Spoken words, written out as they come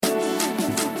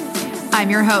I'm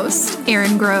your host,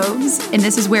 Erin Groves, and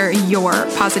this is where your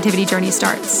positivity journey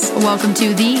starts. Welcome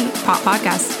to the Pop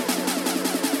Podcast.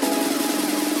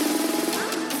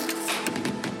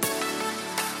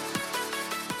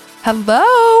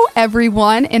 Hello,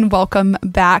 everyone, and welcome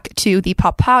back to the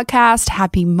Pop Podcast.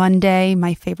 Happy Monday,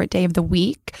 my favorite day of the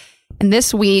week. And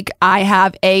this week, I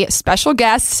have a special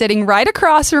guest sitting right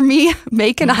across from me,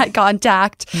 making eye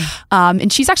contact.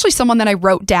 And she's actually someone that I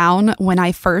wrote down when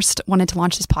I first wanted to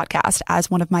launch this podcast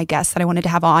as one of my guests that I wanted to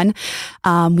have on.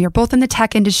 We are both in the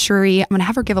tech industry. I'm going to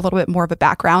have her give a little bit more of a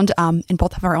background and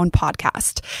both have our own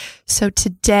podcast. So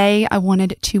today, I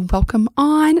wanted to welcome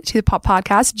on to the Pop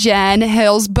Podcast, Jen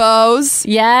Hills-Bowes.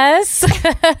 Yes.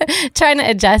 Trying to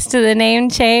adjust to the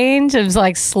name change. It was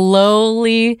like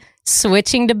slowly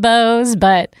switching to Bowes,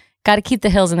 but got to keep the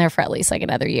Hills in there for at least like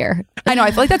another year. I know. I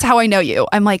feel like that's how I know you.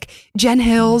 I'm like Jen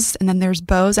Hills, and then there's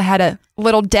Bowes. I had a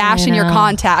little dash in your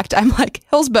contact. I'm like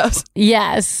Hills-Bowes.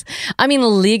 Yes. I mean,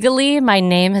 legally, my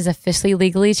name has officially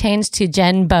legally changed to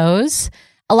Jen Bowes.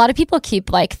 A lot of people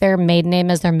keep like their maiden name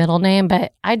as their middle name,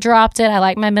 but I dropped it. I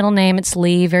like my middle name. It's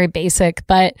Lee, very basic,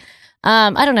 but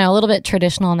I don't know, a little bit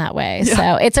traditional in that way. Yeah.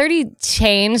 So it's already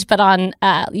changed, but on,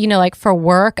 like for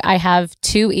work, I have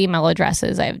two email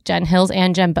addresses. I have Jen Hills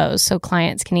and Jen Bowes. So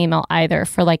clients can email either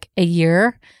for like a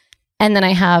year. And then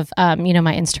I have, my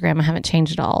Instagram. I haven't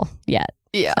changed it all yet.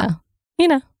 Yeah.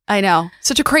 So, I know.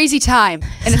 Such a crazy time.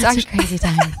 And it's actually a crazy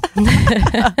time.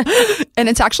 And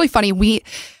it's actually funny.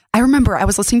 I remember I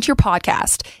was listening to your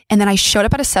podcast and then I showed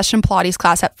up at a session Pilates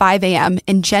class at 5 a.m.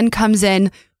 and Jen comes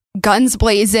in, guns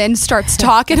blazing, starts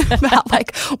talking about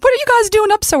like, what are you guys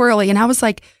doing up so early? And I was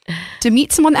like, to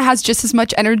meet someone that has just as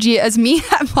much energy as me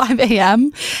at 5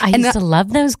 a.m. I used to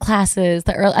love those classes.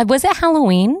 Was it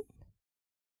Halloween?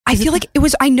 I feel like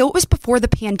I know it was before the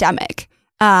pandemic.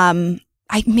 I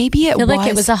feel like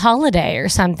it was a holiday or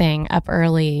something up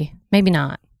early. Maybe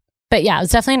not. But yeah, it was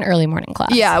definitely an early morning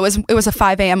class. Yeah, it was a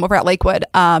 5 a.m. over at Lakewood.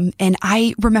 And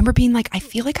I remember being like, I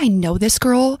feel like I know this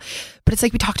girl, but it's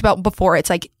like we talked about before. It's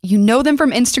like, you know them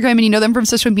from Instagram and you know them from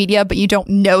social media, but you don't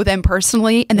know them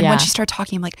personally. And then when she started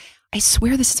talking, I'm like, I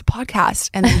swear this is a podcast.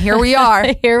 And then here we are.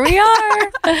 Here we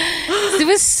are. It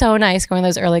was so nice going to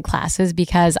those early classes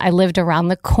because I lived around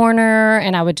the corner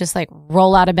and I would just like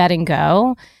roll out of bed and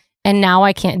go. And now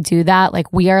I can't do that.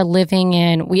 Like we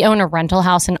own a rental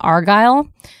house in Argyle,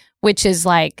 which is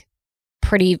like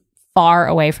pretty far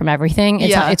away from everything.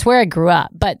 It's where I grew up,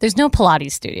 but there's no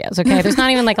Pilates studios. Okay. There's not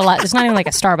even like there's not even like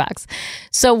a Starbucks.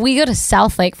 So we go to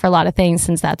South Lake for a lot of things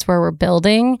since that's where we're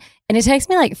building. And it takes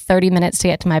me like 30 minutes to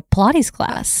get to my Pilates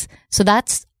class. So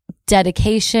that's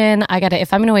dedication.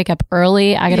 If I'm going to wake up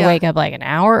early, I got to wake up like an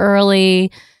hour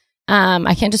early.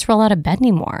 I can't just roll out of bed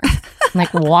anymore and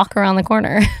like walk around the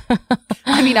corner.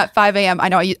 I mean, at 5 a.m., I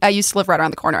know I used to live right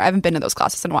around the corner. I haven't been to those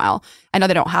classes in a while. I know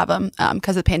they don't have them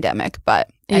because of the pandemic, but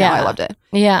I know I loved it.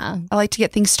 Yeah. I like to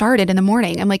get things started in the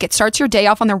morning. I'm like, it starts your day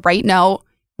off on the right note,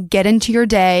 get into your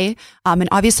day. And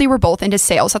obviously we're both into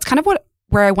sales. That's kind of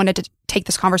where I wanted to take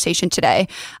this conversation today.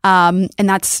 And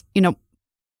that's,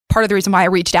 part of the reason why I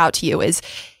reached out to you is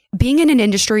being in an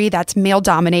industry that's male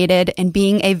dominated and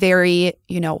being a very,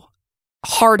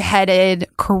 hard-headed,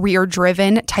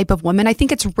 career-driven type of woman. I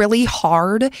think it's really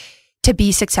hard to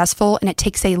be successful and it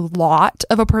takes a lot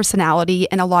of a personality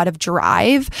and a lot of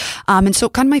drive. And so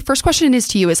kind of my first question is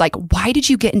to you is like, why did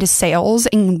you get into sales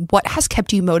and what has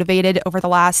kept you motivated over the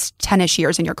last 10-ish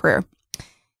years in your career?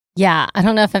 Yeah, I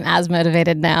don't know if I'm as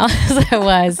motivated now as I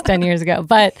was 10 years ago,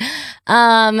 but,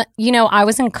 I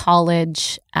was in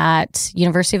college at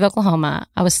University of Oklahoma.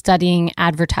 I was studying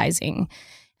advertising.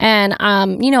 And,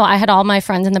 I had all my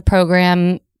friends in the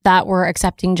program that were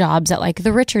accepting jobs at like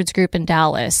the Richards Group in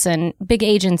Dallas and big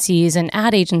agencies and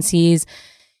ad agencies.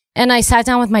 And I sat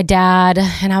down with my dad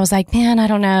and I was like, man, I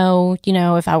don't know,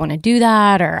 if I want to do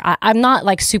that or I'm not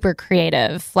like super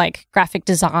creative, like graphic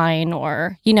design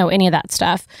or, any of that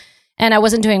stuff. And I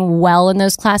wasn't doing well in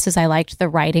those classes. I liked the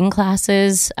writing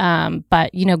classes.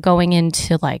 But, going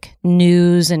into like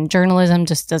news and journalism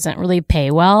just doesn't really pay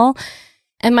well.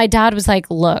 And my dad was like,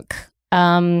 look,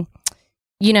 I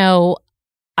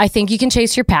think you can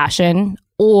chase your passion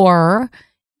or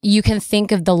you can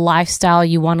think of the lifestyle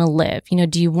you want to live.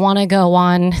 Do you want to go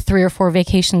on 3 or 4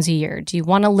 vacations a year? Do you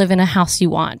want to live in a house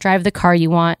you want, drive the car you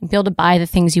want, be able to buy the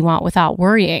things you want without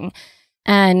worrying?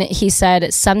 And he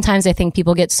said, sometimes I think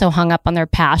people get so hung up on their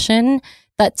passion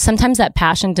that sometimes that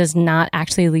passion does not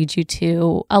actually lead you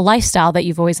to a lifestyle that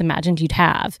you've always imagined you'd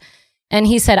have. And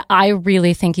he said, I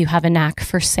really think you have a knack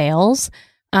for sales.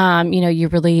 You're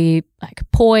really like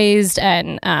poised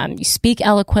and you speak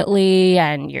eloquently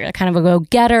and you're kind of a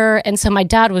go-getter. And so my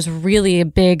dad was really a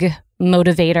big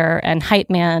motivator and hype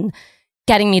man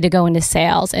getting me to go into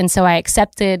sales. And so I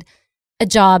accepted a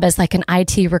job as like an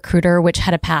IT recruiter, which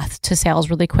had a path to sales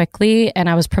really quickly. And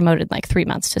I was promoted like 3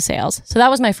 months to sales. So that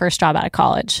was my first job out of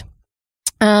college.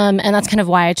 And that's kind of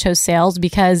why I chose sales,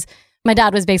 because my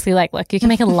dad was basically like, look, you can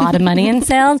make a lot of money in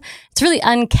sales. It's really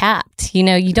uncapped. You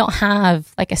know, you don't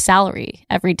have like a salary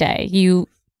every day. You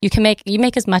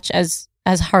make as much as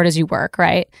hard as you work,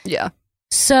 right? Yeah.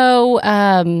 So,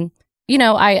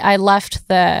 I left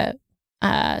the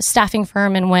staffing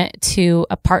firm and went to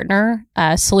a partner,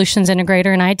 solutions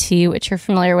integrator in IT, which you're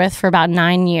familiar with, for about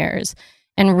 9 years,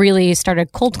 and really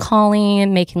started cold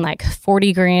calling, making like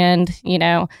 40 grand,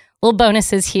 little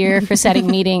bonuses here for setting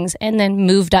meetings, and then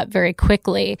moved up very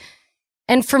quickly.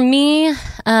 And for me,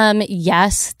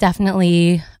 yes,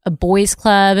 definitely a boys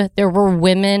club. There were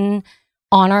women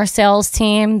on our sales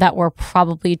team that were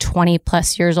probably 20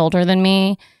 plus years older than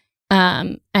me,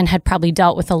 and had probably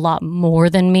dealt with a lot more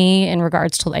than me in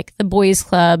regards to like the boys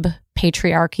club,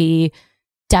 patriarchy,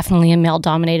 definitely a male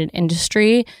dominated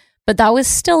industry. But that was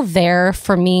still there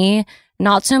for me,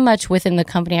 not so much within the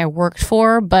company I worked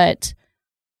for, but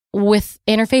with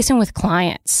interfacing with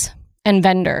clients and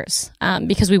vendors,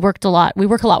 because we work a lot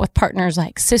with partners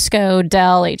like Cisco,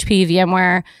 Dell, HP,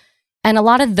 VMware. And a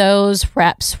lot of those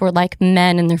reps were like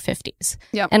men in their 50s.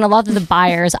 Yep. And a lot of the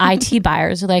buyers, IT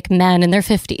buyers, are like men in their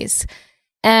 50s.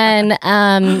 And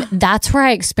that's where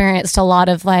I experienced a lot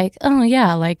of like, oh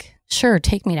yeah, like, sure,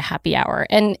 take me to happy hour.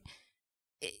 And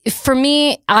for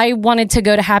me, I wanted to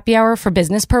go to happy hour for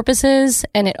business purposes.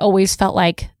 And it always felt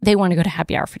like they want to go to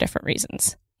happy hour for different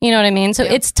reasons. You know what I mean? So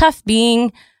It's tough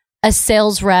being a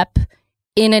sales rep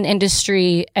in an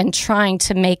industry and trying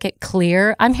to make it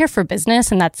clear, I'm here for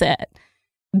business and that's it.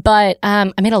 But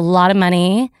I made a lot of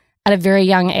money at a very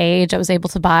young age. I was able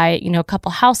to buy, a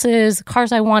couple houses,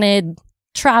 cars I wanted,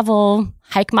 travel,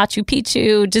 hike Machu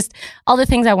Picchu, just all the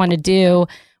things I wanted to do,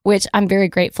 which I'm very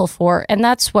grateful for. And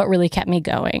that's what really kept me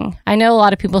going. I know a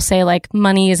lot of people say like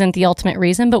money isn't the ultimate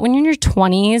reason, but when you're in your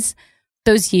 20s,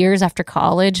 those years after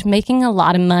college, making a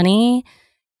lot of money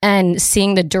and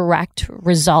seeing the direct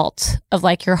result of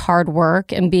like your hard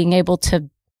work and being able to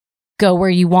go where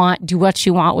you want, do what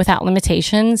you want without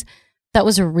limitations, that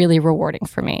was really rewarding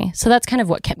for me. So that's kind of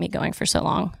what kept me going for so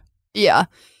long. Yeah.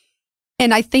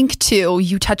 And I think too,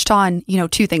 you touched on,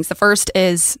 two things. The first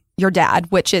is your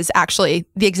dad, which is actually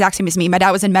the exact same as me. My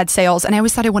dad was in med sales, and I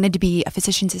always thought I wanted to be a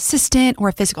physician's assistant or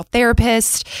a physical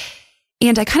therapist.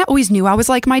 And I kind of always knew I was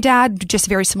like my dad, just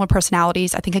very similar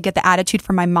personalities. I think I get the attitude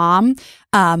from my mom.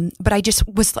 But I just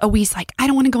was always like, I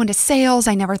don't want to go into sales.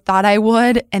 I never thought I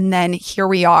would. And then here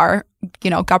we are,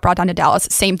 got brought down to Dallas.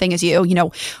 Same thing as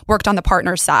you, worked on the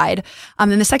partner side.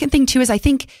 And the second thing too is I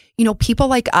think, people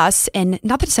like us, and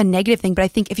not that it's a negative thing, but I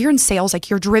think if you're in sales,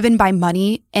 like you're driven by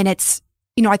money, and it's,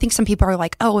 I think some people are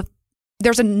like, oh,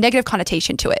 there's a negative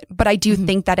connotation to it, but I do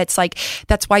think that it's like,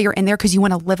 that's why you're in there, because you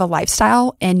want to live a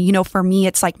lifestyle. And, for me,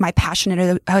 it's like my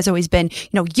passion has always been,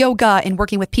 yoga and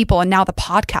working with people, and now the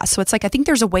podcast. So it's like, I think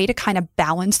there's a way to kind of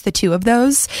balance the two of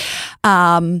those.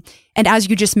 And as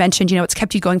you just mentioned, it's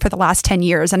kept you going for the last 10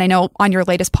 years. And I know on your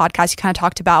latest podcast, you kind of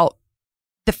talked about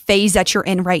the phase that you're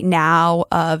in right now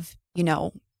of,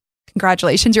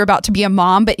 congratulations, you're about to be a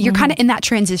mom, but you're kind of in that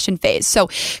transition phase. So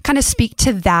kind of speak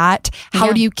to that.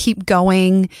 How do you keep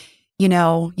going?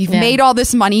 You've made all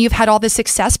this money, you've had all this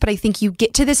success, but I think you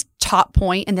get to this top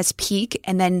point and this peak,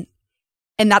 and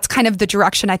that's kind of the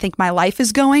direction I think my life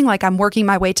is going. Like I'm working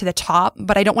my way to the top,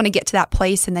 but I don't want to get to that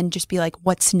place and then just be like,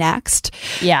 what's next?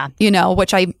 Yeah.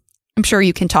 Which I'm sure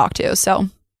you can talk to. So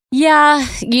yeah,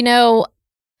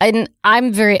 and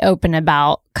I'm very open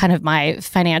about kind of my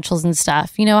financials and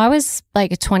stuff. I was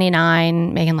like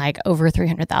 29, making like over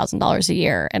 $300,000 a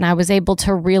year, and I was able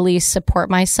to really support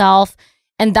myself.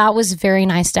 And that was very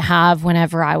nice to have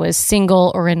whenever I was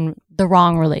single or in the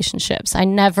wrong relationships.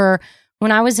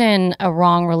 When I was in a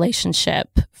wrong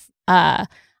relationship, I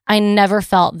never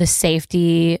felt the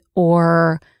safety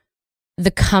or the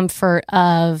comfort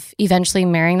of eventually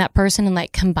marrying that person and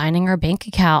like combining our bank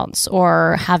accounts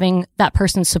or having that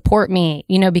person support me,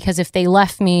 because if they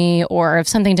left me or if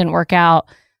something didn't work out,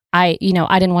 I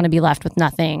didn't want to be left with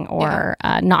nothing or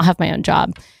not have my own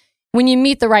job. When you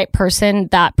meet the right person,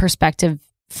 that perspective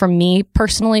for me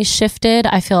personally shifted.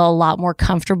 I feel a lot more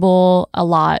comfortable, a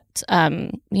lot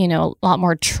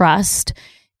more trust.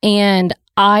 And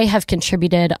I have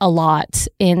contributed a lot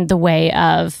in the way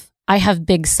of, I have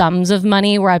big sums of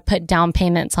money where I put down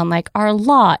payments on like our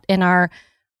lot and our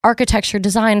architecture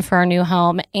design for our new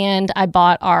home. And I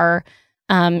bought our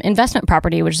investment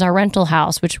property, which is our rental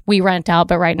house, which we rent out,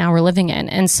 but right now we're living in.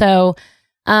 And so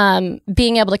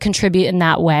being able to contribute in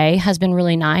that way has been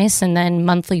really nice. And then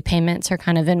monthly payments are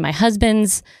kind of in my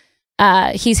husband's.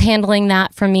 He's handling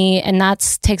that for me. And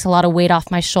that takes a lot of weight off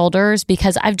my shoulders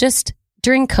because I've just,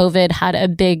 during COVID, had a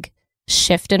big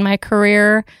shift in my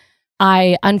career.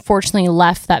 I unfortunately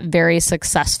left that very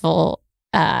successful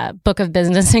book of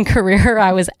business and career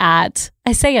I was at.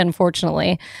 I say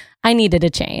unfortunately, I needed a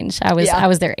change. I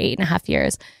was there 8.5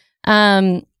 years.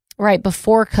 Right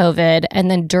before COVID,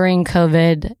 and then during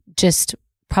COVID, just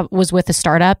was with a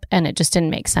startup, and it just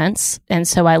didn't make sense. And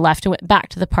so I left and went back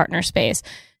to the partner space.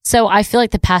 So I feel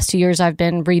like the past 2 years I've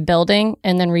been rebuilding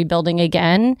and then rebuilding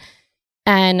again,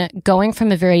 and going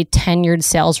from a very tenured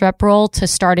sales rep role to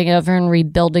starting over and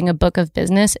rebuilding a book of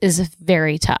business is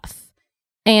very tough.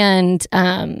 And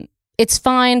it's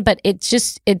fine, but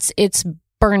it's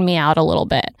burned me out a little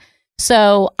bit.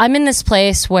 So I'm in this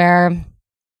place where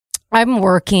I'm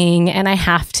working and I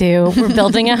have to. We're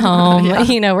building a home,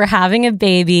 we're having a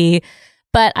baby,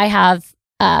 but I have,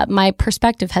 my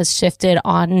perspective has shifted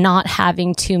on not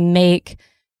having to make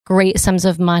great sums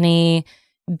of money,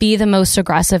 be the most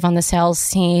aggressive on the sales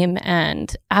team,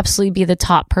 and absolutely be the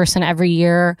top person every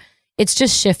year. It's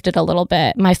just shifted a little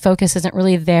bit. My focus isn't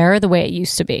really there the way it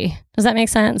used to be. Does that make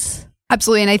sense?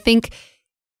 Absolutely. And I think,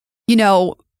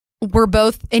 we're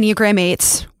both Enneagram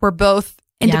 8s. We're both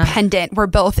independent. We're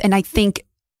both, and I think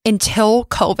until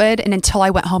COVID and until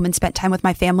I went home and spent time with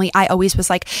my family, I always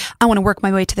was like, I want to work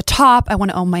my way to the top. I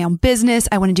want to own my own business.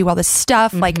 I want to do all this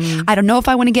stuff. Like, I don't know if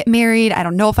I want to get married. I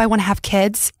don't know if I want to have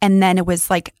kids. And then it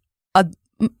was like a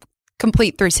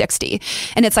complete 360.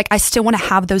 And it's like, I still want to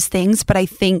have those things, but I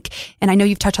think, and I know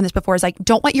you've touched on this before, is like,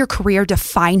 don't let your career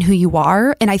define who you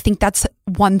are. And I think that's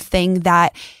one thing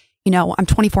that, I'm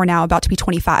 24 now, about to be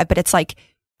 25, but it's like,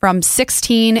 from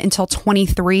 16 until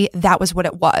 23, that was what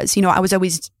it was. I was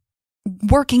always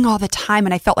working all the time,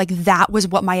 and I felt like that was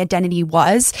what my identity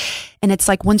was. And it's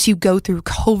like, once you go through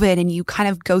COVID and you kind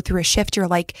of go through a shift, you're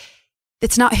like,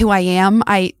 it's not who I am.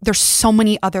 There's so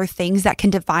many other things that can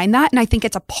define that. And I think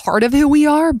it's a part of who we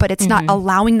are, but it's not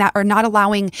allowing that, or not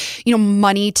allowing,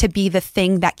 money to be the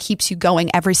thing that keeps you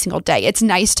going every single day. It's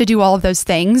nice to do all of those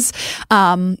things.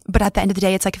 But at the end of the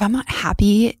day, it's like, if I'm not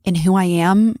happy in who I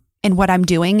am and what I'm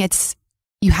doing,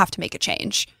 you have to make a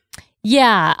change.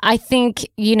 Yeah, I think,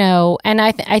 and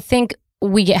I think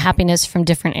we get happiness from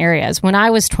different areas. When I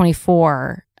was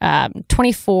 24,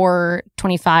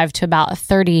 25 to about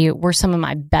 30 were some of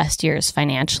my best years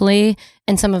financially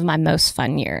and some of my most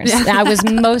fun years. I was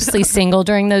mostly single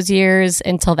during those years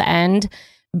until the end,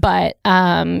 but,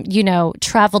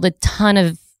 traveled a ton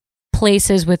of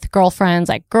places with girlfriends,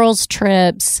 like girls'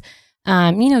 trips,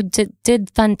 did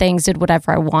fun things, did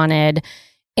whatever I wanted,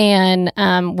 and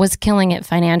was killing it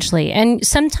financially. And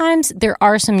sometimes there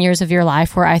are some years of your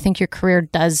life where I think your career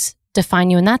does define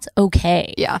you, and that's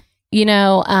okay. Yeah.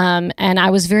 And I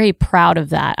was very proud of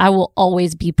that. I will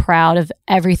always be proud of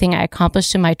everything I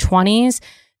accomplished in my 20s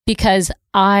because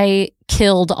I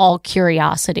killed all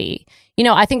curiosity.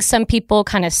 I think some people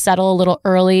kind of settle a little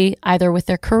early, either with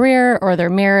their career or their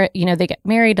marriage. They get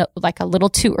married like a little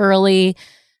too early,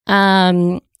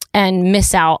 and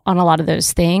miss out on a lot of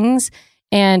those things.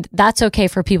 And that's okay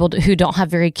for people who don't have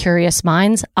very curious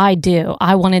minds. I do.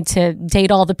 I wanted to date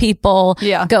all the people,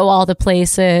 go all the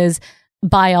places,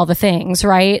 buy all the things,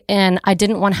 right? And I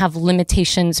didn't want to have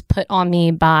limitations put on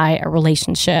me by a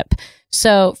relationship.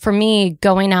 So for me,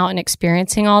 going out and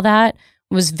experiencing all that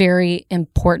was very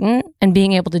important, and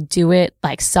being able to do it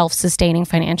like self-sustaining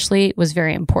financially was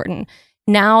very important.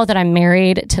 Now that I'm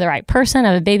married to the right person,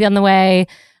 I have a baby on the way,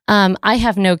 I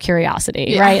have no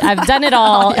curiosity, right? I've done it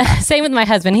all. Same with my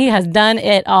husband. He has done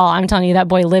it all. I'm telling you, that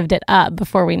boy lived it up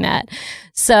before we met.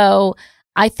 So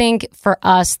I think for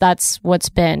us, that's what's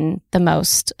been the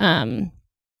most,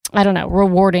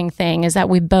 rewarding thing, is that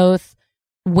we both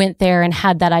went there and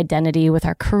had that identity with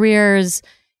our careers.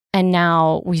 And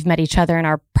now we've met each other and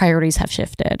our priorities have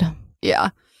shifted. Yeah.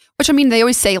 Which, they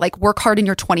always say, like, work hard in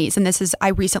your 20s. And I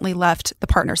recently left the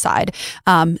partner side,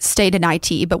 stayed in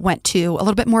IT, but went to a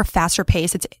little bit more faster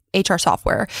pace. It's HR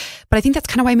software. But I think that's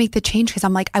kind of why I make the change, because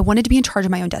I'm like, I wanted to be in charge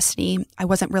of my own destiny. I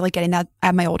wasn't really getting that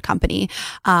at my old company.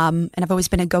 And I've always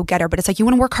been a go-getter. But it's like, you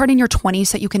want to work hard in your 20s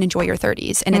so that you can enjoy your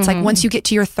 30s. And it's like, once you get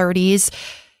to your 30s,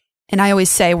 and I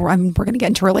always say, we're going to get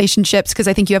into relationships because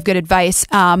I think you have good advice.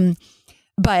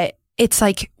 But it's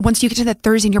like, once you get to the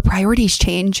 30s and your priorities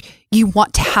change, you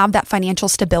want to have that financial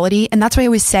stability. And that's why I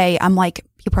always say, I'm like,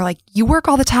 people are like, you work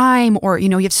all the time, or,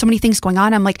 you have so many things going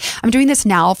on. I'm like, I'm doing this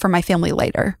now for my family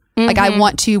later. Like, I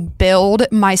want to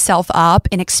build myself up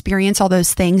and experience all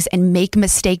those things and make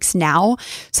mistakes now.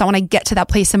 So when I get to that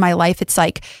place in my life, it's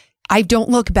like, I don't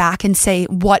look back and say,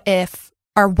 what if,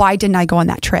 or why didn't I go on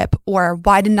that trip? Or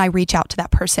why didn't I reach out to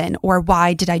that person? Or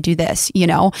why did I do this? You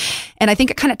know? And I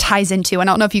think it kind of ties into, and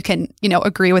I don't know if you can, you know,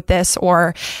 agree with this,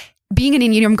 or being an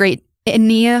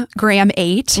Enneagram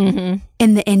 8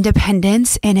 in the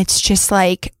independence. And it's just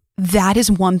like, that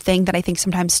is one thing that I think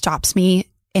sometimes stops me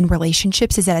in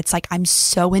relationships, is that it's like, I'm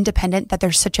so independent that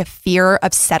there's such a fear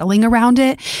of settling around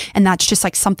it. And that's just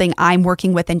like something I'm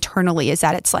working with internally, is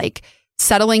that it's like,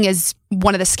 settling is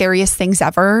one of the scariest things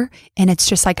ever. And it's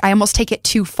just like, I almost take it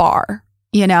too far,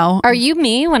 you know? Are you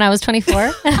me when I was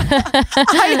 24?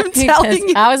 I am telling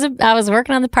you. I was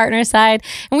working on the partner side.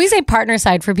 And we say partner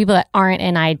side for people that aren't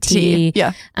in IT.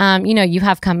 Yeah. You know, you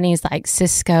have companies like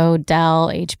Cisco, Dell,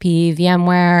 HP,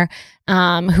 VMware,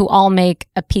 who all make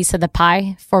a piece of the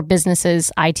pie for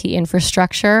businesses' IT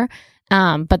infrastructure.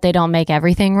 But they don't make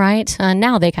everything right.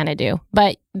 Now they kind of do.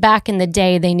 But back in the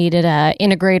day, they needed an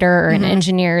integrator or an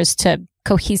engineers to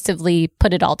cohesively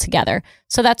put it all together.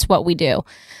 So that's what we do.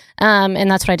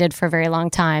 And that's what I did for a very long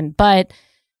time. But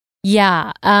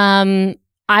yeah,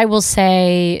 I will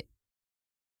say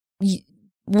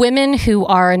women who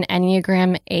are an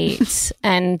Enneagram 8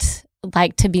 and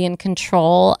like to be in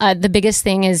control, the biggest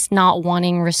thing is not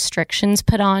wanting restrictions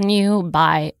put on you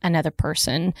by another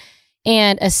person.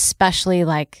 And especially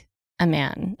like a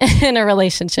man in a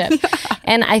relationship.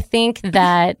 And I think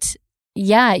that,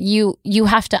 yeah, you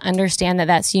have to understand that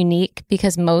that's unique,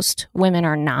 because most women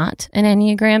are not an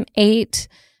Enneagram 8,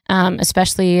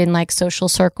 especially in like social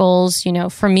circles. You know,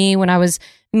 for me, when I was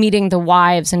meeting the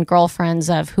wives and girlfriends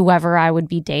of whoever I would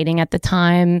be dating at the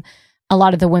time, a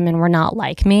lot of the women were not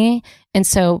like me. And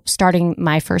so starting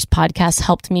my first podcast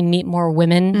helped me meet more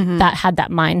women that had that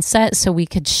mindset, so we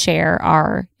could share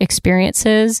our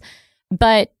experiences.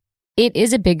 But it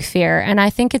is a big fear. And I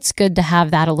think it's good to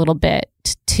have that a little bit,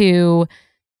 to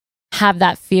have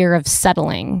that fear of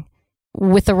settling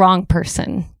with the wrong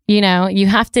person. You know, you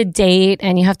have to date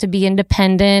and you have to be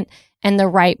independent, and the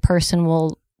right person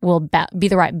will be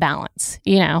the right balance,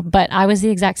 you know. But I was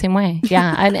the exact same way.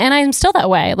 Yeah. and I'm still that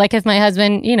way. Like if my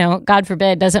husband, you know, God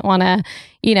forbid, doesn't want to,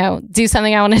 you know, do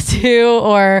something I want to do,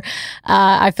 or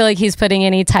I feel like he's putting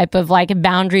any type of like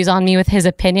boundaries on me with his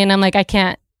opinion, I'm like, I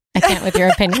can't with your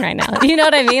opinion right now. You know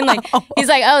what I mean? Like he's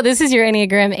like, oh, this is your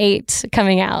Enneagram 8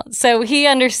 coming out. So he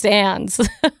understands,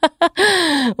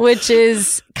 which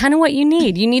is kind of what you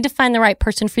need. You need to find the right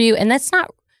person for you. And that's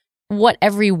not what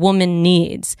every woman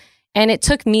needs. And it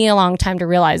took me a long time to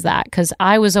realize that, because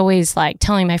I was always like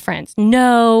telling my friends,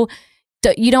 no,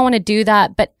 you don't want to do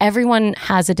that. But everyone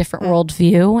has a different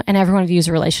worldview, and everyone views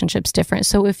relationships different.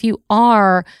 So if you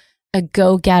are a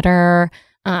go-getter,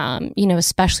 you know,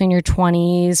 especially in your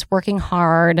 20s, working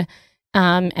hard,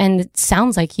 and it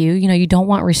sounds like you know, you don't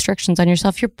want restrictions on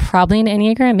yourself, you're probably an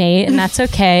Enneagram 8, and that's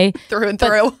okay. Through and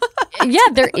through. Yeah,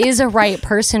 there is a right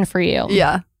person for you.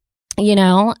 Yeah. You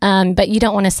know, but you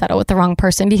don't want to settle with the wrong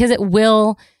person, because it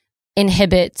will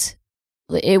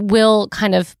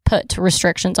kind of put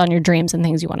restrictions on your dreams and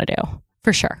things you want to do,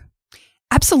 for sure.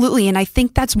 Absolutely. And I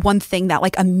think that's one thing that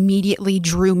like immediately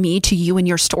drew me to you and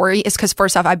your story, is because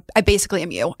first off, I basically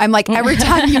am you. I'm like, every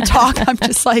time you talk, I'm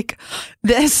just like,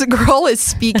 this girl is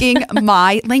speaking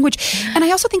my language. And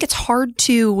I also think it's hard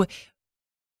to,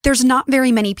 there's not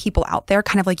very many people out there,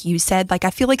 kind of like you said. Like, I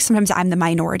feel like sometimes I'm the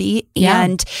minority,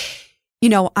 and, you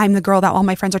know, I'm the girl that all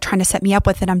my friends are trying to set me up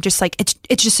with. And I'm just like,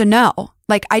 it's just a no.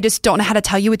 Like, I just don't know how to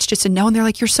tell you it's just a no. And they're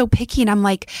like, you're so picky. And I'm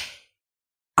like,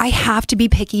 I have to be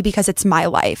picky because it's my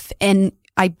life. And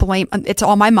I blame, it's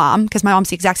all my mom, because my mom's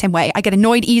the exact same way. I get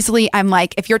annoyed easily. I'm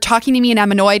like, if you're talking to me and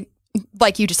I'm annoyed,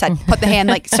 like you just said, put the hand,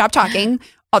 like, stop talking.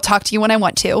 I'll talk to you when I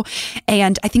want to.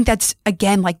 And I think that's,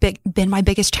 again, like been my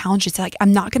biggest challenge, is like,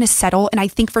 I'm not going to settle. And I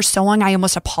think for so long, I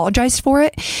almost apologized for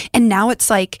it. And now it's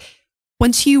like,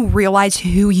 once you realize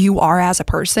who you are as a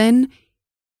person,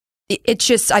 it's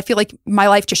just, I feel like my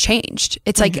life just changed.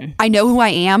 It's like, I know who I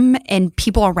am, and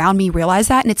people around me realize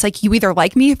that. And it's like, you either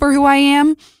like me for who I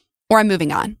am, or I'm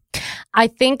moving on. I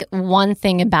think one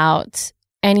thing about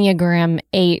Enneagram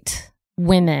 8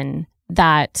 women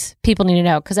that people need to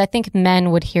know, because I think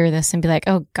men would hear this and be like,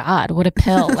 oh God, what a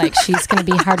pill. Like, she's going to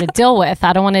be hard to deal with.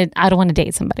 I don't want to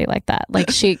date somebody like that. Like,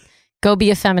 go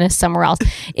be a feminist somewhere else.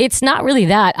 It's not really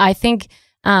that. I think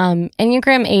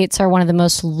Enneagram 8s are one of the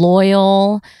most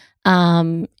loyal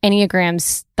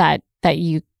Enneagrams that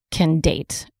you can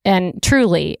date. And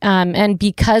truly, and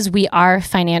because we are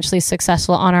financially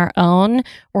successful on our own,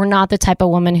 we're not the type of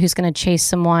woman who's going to chase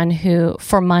someone who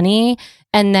for money,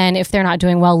 and then if they're not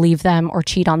doing well, leave them or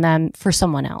cheat on them for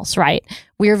someone else, right?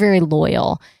 We're very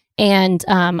loyal. And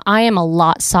I am a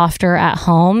lot softer at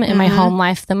home in my home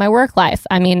life than my work life.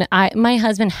 I mean, my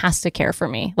husband has to care for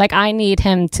me. Like, I need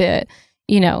him to,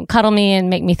 cuddle me and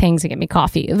make me things and get me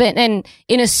coffee. And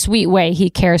in a sweet way, he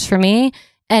cares for me.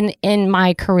 And in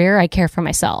my career, I care for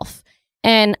myself.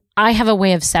 And I have a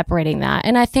way of separating that.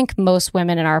 And I think most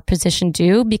women in our position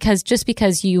do, because just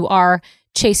because you are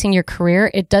chasing your career,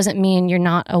 it doesn't mean you're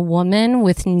not a woman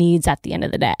with needs at the end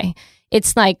of the day.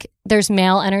 It's like there's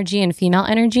male energy and female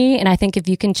energy. And I think if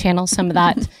you can channel some of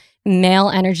that male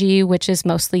energy, which is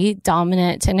mostly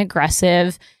dominant and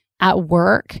aggressive at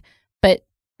work, but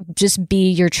just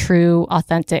be your true,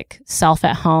 authentic self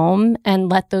at home and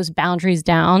let those boundaries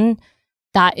down,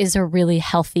 that is a really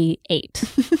healthy 8,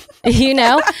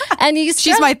 And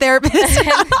she's my therapist.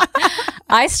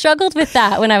 I struggled with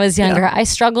that when I was younger. Yeah. I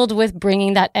struggled with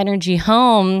bringing that energy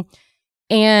home,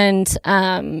 and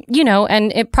and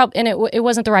it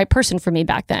wasn't the right person for me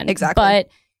back then. Exactly. But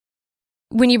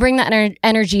when you bring that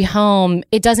energy home,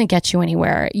 it doesn't get you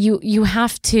anywhere. You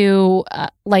have to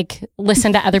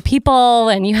listen to other people,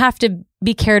 and you have to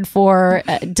be cared for,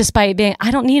 despite being.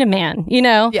 I don't need a man.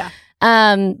 Yeah.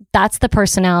 That's the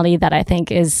personality that I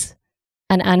think is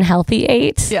an unhealthy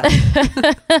 8. Yeah.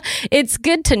 It's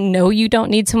good to know you don't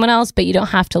need someone else, but you don't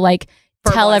have to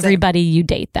tell everybody you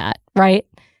date that, right?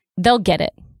 They'll get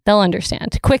it. They'll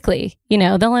understand quickly.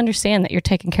 They'll understand that you're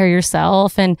taking care of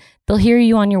yourself, and they'll hear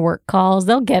you on your work calls.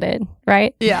 They'll get it,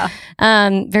 right? Yeah.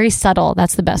 Very subtle.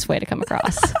 That's the best way to come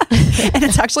across. And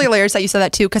it's actually hilarious that you said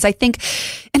that too, because I think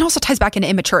it also ties back into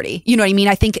immaturity. You know what I mean?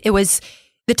 I think it was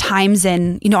the times,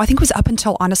 and I think it was up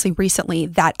until honestly recently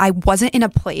that I wasn't in a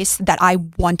place that I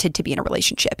wanted to be in a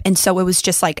relationship. And so it was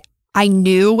just like, I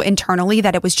knew internally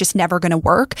that it was just never going to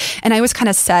work. And I always kind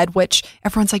of said, which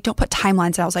everyone's like, don't put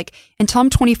timelines. And I was like, until I'm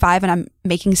 25 and I'm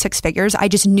making 6 figures, I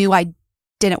just knew I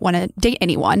didn't want to date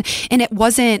anyone. And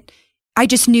I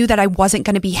just knew that I wasn't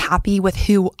going to be happy with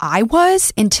who I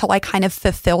was until I kind of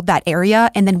fulfilled that area.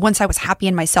 And then once I was happy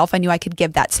in myself, I knew I could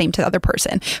give that same to the other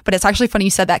person. But it's actually funny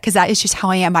you said that, because that is just how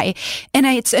I am.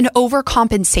 It's an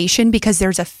overcompensation because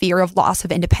there's a fear of loss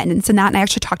of independence in that. And I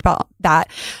actually talked about that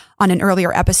on an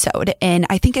earlier episode. And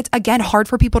I think it's, again, hard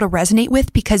for people to resonate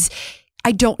with, because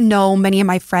I don't know many of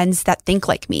my friends that think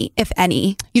like me, if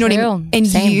any. You know what I mean? And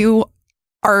Same. You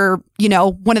are,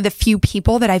 one of the few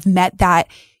people that I've met that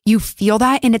you feel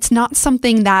that. And it's not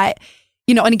something that,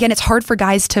 and again, it's hard for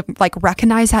guys to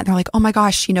recognize that. And they're like, oh my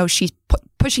gosh, she's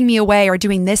pushing me away or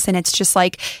doing this. And it's just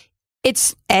like,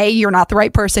 it's A, you're not the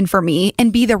right person for me.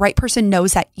 And B, the right person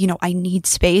knows that, I need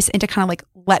space, and to kind of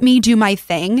let me do my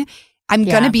thing. I'm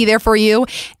going to be there for you.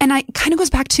 And I kind of goes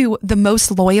back to the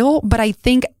most loyal. But I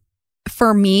think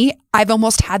for me, I've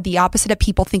almost had the opposite of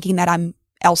people thinking that I'm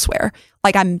elsewhere.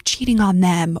 Like I'm cheating on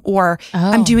them, or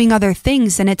I'm doing other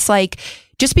things. And it's like,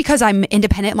 just because I'm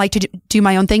independent, like to do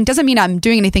my own thing, doesn't mean I'm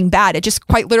doing anything bad. It just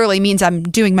quite literally means I'm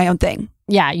doing my own thing.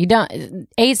 Yeah, you don't.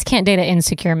 8s can't date an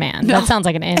insecure man. No. That sounds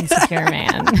like an insecure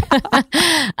man.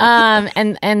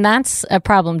 And that's a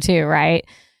problem too, right?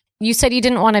 You said you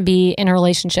didn't want to be in a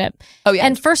relationship. Oh, yeah.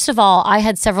 And first of all, I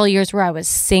had several years where I was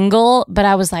single, but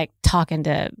I was talking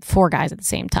to 4 guys at the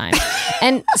same time.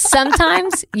 And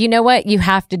sometimes, you know what? You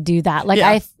have to do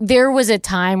that. There was a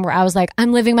time where I was like,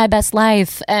 I'm living my best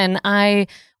life. And I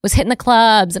was hitting the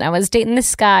clubs, and I was dating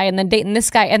this guy and then dating this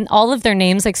guy. And all of their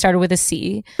names started with a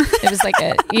C. It was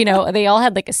they all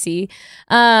had a C.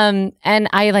 And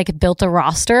I built a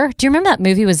roster. Do you remember that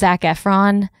movie with Zac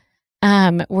Efron?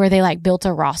 Where they built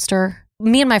a roster.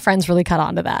 Me and my friends really caught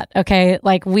on to that. Okay.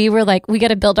 We were we got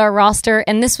to build our roster.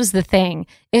 And this was the thing.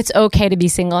 It's okay to be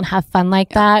single and have fun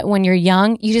that when you're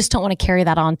young. You just don't want to carry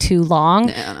that on too long.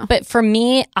 No. But for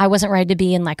me, I wasn't ready to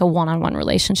be in a one-on-one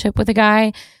relationship with a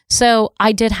guy. So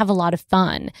I did have a lot of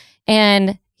fun.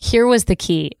 And here was the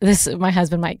key. My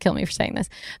husband might kill me for saying this,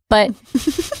 but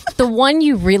the one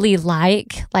you really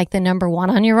like the number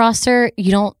 1 on your roster,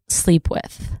 you don't sleep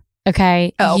with.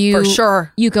 Okay. Oh, for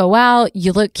sure. You go out,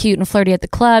 you look cute and flirty at the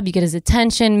club, you get his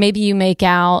attention, maybe you make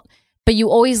out, but you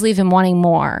always leave him wanting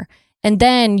more. And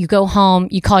then you go home,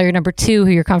 you call your number 2 who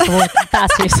you're comfortable with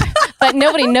faster. But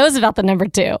nobody knows about the number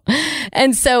 2.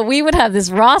 And so we would have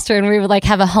this roster, and we would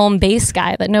have a home base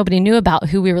guy that nobody knew about,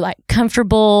 who we were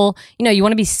comfortable. You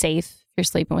want to be safe if you're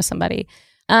sleeping with somebody.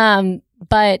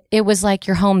 But it was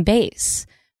your home base.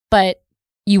 But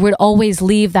you would always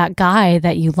leave that guy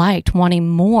that you liked wanting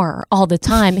more all the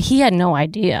time. He had no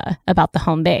idea about the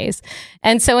home base.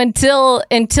 And so until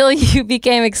you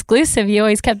became exclusive, you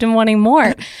always kept him wanting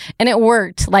more. And it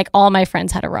worked. Like all my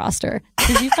friends had a roster.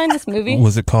 Did you find this movie?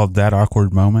 Was it called That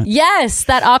Awkward Moment? Yes,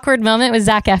 That Awkward Moment with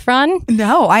Zac Efron.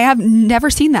 No, I have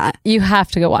never seen that. You have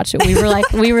to go watch it.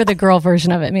 We were the girl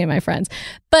version of it, me and my friends.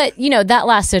 But, that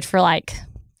lasted for like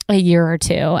a year or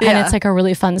two. And it's like a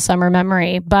really fun summer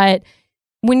memory. But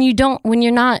when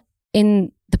you're not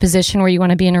in the position where you want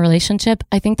to be in a relationship,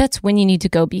 I think that's when you need to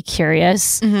go be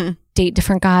curious, date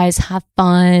different guys, have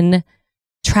fun,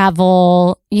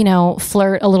 travel,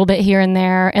 flirt a little bit here and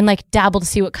there, and like dabble to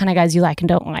see what kind of guys you like and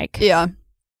don't like. Yeah.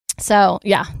 So,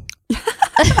 yeah.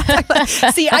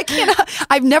 See,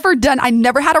 I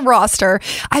never had a roster.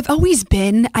 I've always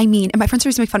been, and my friends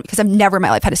always make fun of me because I've never in my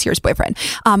life had a serious boyfriend.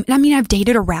 And I've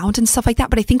dated around and stuff like that.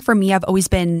 But I think for me, I've always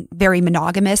been very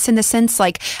monogamous in the sense,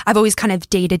 like I've always kind of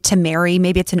dated to marry.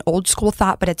 Maybe it's an old school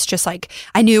thought, but it's just like,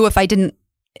 I knew if I didn't,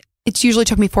 it usually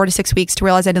took me 4 to 6 weeks to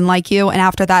realize I didn't like you. And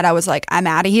after that, I was like, I'm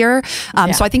out of here.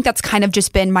 So I think that's kind of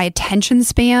just been my attention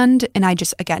span. And I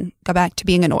just, again, go back to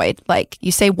being annoyed. Like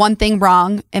you say one thing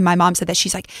wrong. And my mom said that.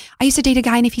 She's like, I used to date a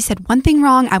guy and if he said one thing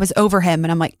wrong, I was over him.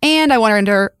 And I'm like, and I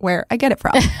wonder where I get it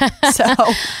from. So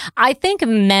I think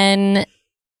men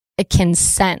can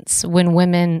sense when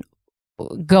women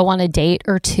go on a date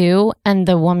or two and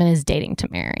the woman is dating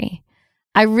to marry.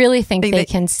 I really think they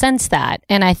can sense that.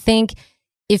 And I think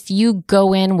if you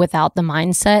go in without the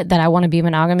mindset that I want to be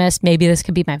monogamous, maybe this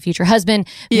could be my future husband,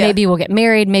 maybe we'll get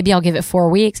married, maybe I'll give it 4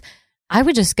 weeks. I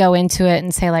would just go into it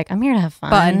and say like, I'm here to have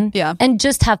fun. And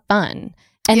just have fun.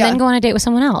 And then go on a date with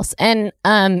someone else. And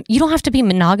you don't have to be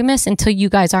monogamous until you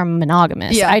guys are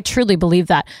monogamous. Yeah. I truly believe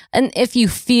that. And if you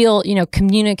feel,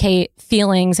 communicate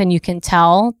feelings and you can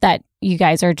tell that you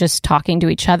guys are just talking to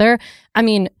each other,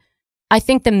 I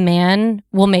think the man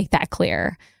will make that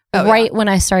clear. When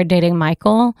I started dating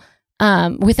Michael,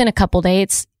 within a couple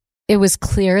dates, it was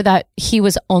clear that he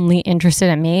was only interested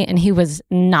in me and he was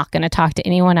not going to talk to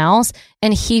anyone else.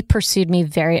 And he pursued me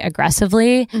very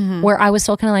aggressively, where I was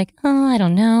still kind of like, oh, I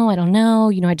don't know.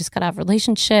 I just got to have a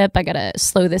relationship. I got to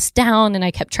slow this down. And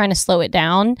I kept trying to slow it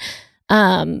down.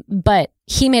 But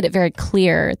he made it very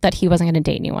clear that he wasn't going to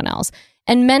date anyone else.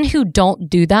 And men who don't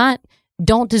do that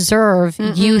don't deserve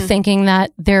you thinking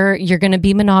that you're going to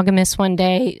be monogamous one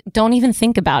day. Don't even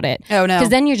think about it. Oh, no. Because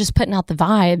then you're just putting out the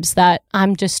vibes that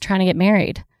I'm just trying to get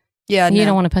married. Yeah, you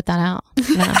don't want to put that out.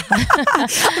 No.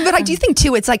 But I do think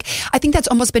too, it's like, I think that's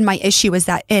almost been my issue is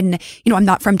that I'm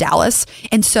not from Dallas.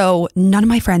 And so none of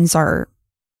my friends are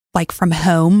like from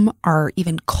home are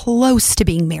even close to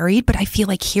being married. But I feel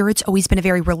like here it's always been a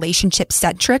very relationship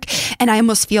centric. And I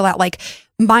almost feel that like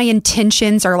my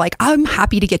intentions are like, I'm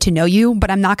happy to get to know you, but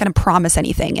I'm not going to promise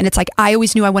anything. And it's like, I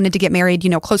always knew I wanted to get married,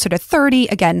 closer to 30.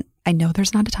 Again, I know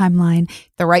there's not a timeline.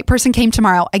 The right person came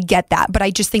tomorrow. I get that. But I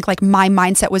just think like my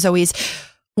mindset was always,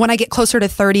 when I get closer to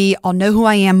 30, I'll know who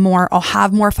I am more. I'll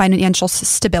have more financial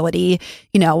stability.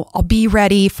 I'll be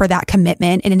ready for that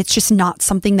commitment. And it's just not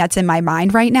something that's in my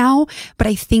mind right now. But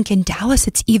I think in Dallas,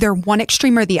 it's either one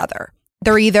extreme or the other.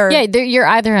 They're either... Yeah, you're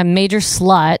either a major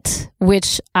slut,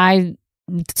 which I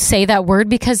say that word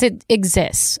because it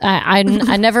exists. I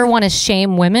never want to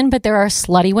shame women, but there are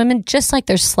slutty women, just like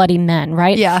there's slutty men,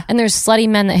 right? Yeah. And there's slutty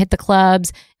men that hit the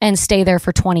clubs and stay there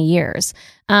for 20 years.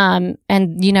 And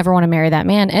you never want to marry that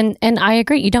man. And I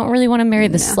agree. You don't really want to marry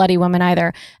the slutty woman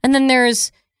either. And then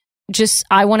there's just,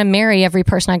 I want to marry every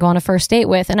person I go on a first date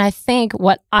with. And I think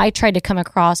what I tried to come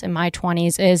across in my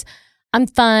 20s is I'm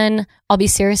fun. I'll be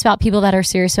serious about people that are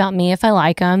serious about me if I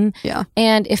like them. Yeah.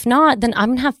 And if not, then I'm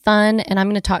going to have fun and I'm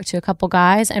going to talk to a couple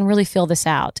guys and really feel this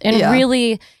out and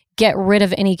really get rid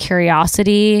of any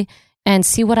curiosity and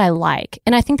see what I like.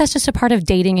 And I think that's just a part of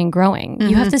dating and growing.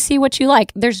 You have to see what you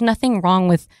like. There's nothing wrong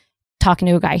with talking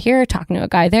to a guy here, talking to a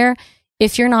guy there,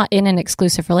 if you're not in an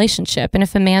exclusive relationship and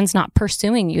if a man's not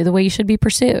pursuing you the way you should be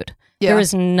pursued. There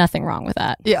is nothing wrong with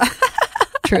that. Yeah.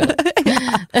 Truly.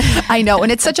 I know.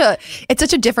 And it's such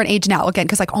a different age now, again,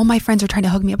 because like all my friends are trying to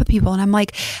hook me up with people. And I'm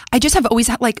like, I just have always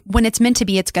had like, when it's meant to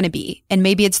be, it's going to be. And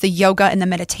maybe it's the yoga and the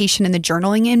meditation and the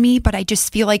journaling in me, but I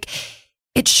just feel like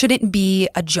it shouldn't be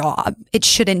a job. It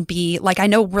shouldn't be like, I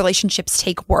know relationships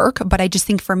take work, but I just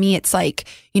think for me, it's like,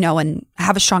 and I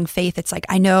have a strong faith. It's like,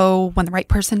 I know when the right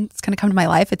person is going to come to my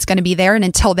life, it's going to be there. And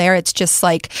until there, it's just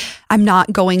like, I'm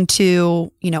not going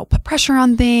to, put pressure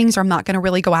on things, or I'm not going to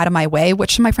really go out of my way,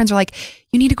 which my friends are like,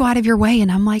 you need to go out of your way. And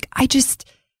I'm like, I'm just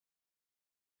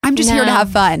here to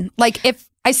have fun. Like if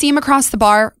I see him across the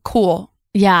bar, cool.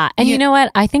 Yeah. And you know what?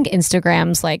 I think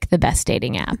Instagram's like the best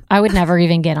dating app. I would never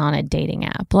even get on a dating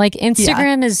app. Like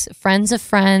Instagram is friends of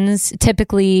friends.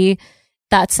 Typically,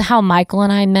 that's how Michael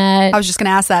and I met. I was just going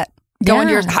to ask that.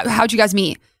 How'd you guys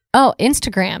meet? Oh,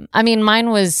 Instagram. I mean,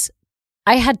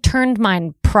 I had turned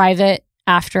mine private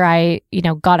after I,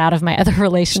 got out of my other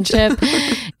relationship.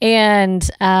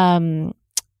 And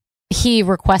he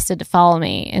requested to follow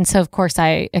me. And so, of course,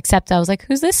 I accepted. I was like,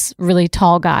 who's this really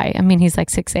tall guy? I mean, he's like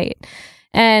 6'8".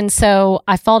 And so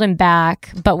I followed him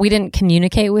back, but we didn't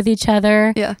communicate with each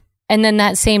other. Yeah. And then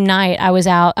that same night I was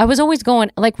out. I was always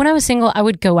going, like when I was single, I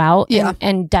would go out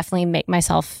and definitely make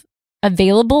myself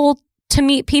available to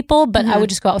meet people, but I would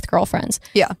just go out with girlfriends.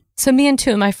 Yeah. So me and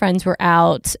two of my friends were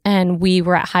out and we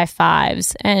were at High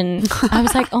Fives. And I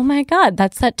was like, oh my God,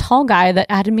 that's that tall guy that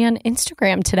added me on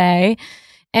Instagram today.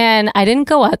 And I didn't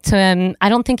go up to him. I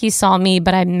don't think he saw me,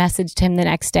 but I messaged him the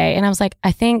next day. And I was like,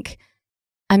 I think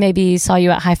I maybe saw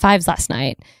you at High Fives last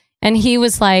night. And he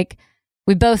was like,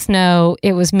 we both know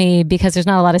it was me because there's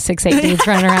not a lot of 6'8" dudes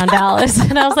running around Dallas.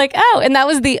 And I was like, oh, and that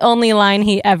was the only line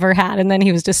he ever had. And then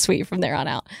he was just sweet from there on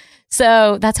out.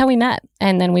 So that's how we met.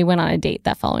 And then we went on a date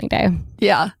that following day.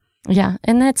 Yeah. Yeah.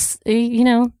 And that's,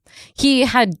 he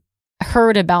had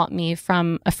heard about me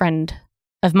from a friend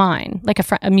of mine, like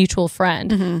a mutual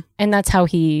friend. Mm-hmm. And that's how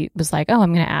he was like, oh,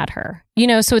 I'm going to add her.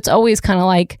 So it's always kind of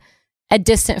like a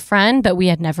distant friend, but we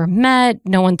had never met.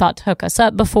 No one thought to hook us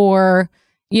up before.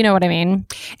 You know what I mean?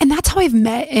 And that's how I've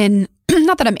met in,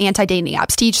 not that I'm anti-dating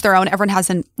apps, to each their own. Everyone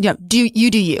has do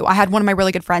you. I had one of my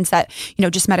really good friends that,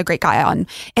 just met a great guy on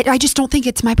it. I just don't think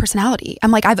it's my personality.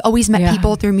 I'm like, I've always met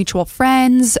people through mutual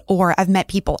friends, or I've met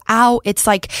people out. It's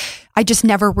like, I just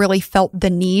never really felt the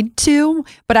need to,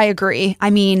 but I agree. I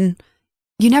mean,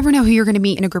 you never know who you're going to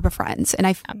meet in a group of friends.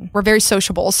 And we're very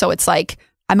sociable. So it's like,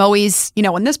 I'm always,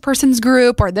 in this person's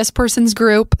group or this person's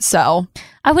group. So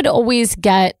I would always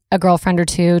get a girlfriend or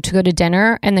two to go to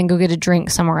dinner and then go get a drink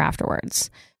somewhere afterwards.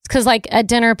 Because like at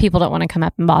dinner, people don't want to come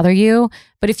up and bother you.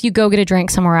 But if you go get a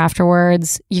drink somewhere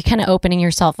afterwards, you're kind of opening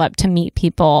yourself up to meet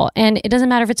people. And it doesn't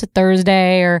matter if it's a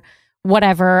Thursday or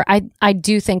whatever. I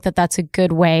do think that that's a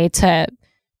good way to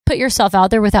put yourself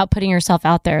out there without putting yourself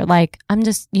out there. Like, I'm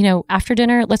just, after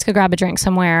dinner, let's go grab a drink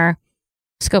somewhere.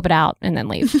 Scope it out and then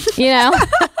leave,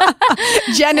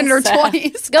 Jen in her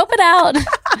 20s. Scope it out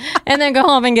and then go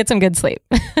home and get some good sleep.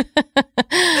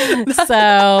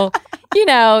 So, you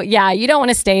don't want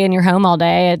to stay in your home all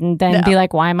day and then be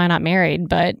like, why am I not married?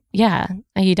 But yeah,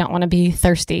 you don't want to be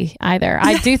thirsty either.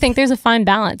 I do think there's a fine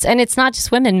balance. And it's not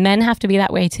just women. Men have to be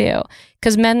that way too.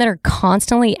 Because men that are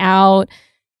constantly out,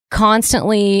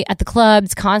 constantly at the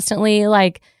clubs, constantly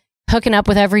like hooking up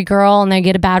with every girl and they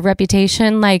get a bad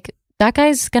reputation, like, that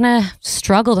guy's going to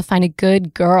struggle to find a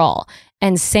good girl.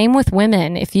 And same with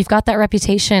women. If you've got that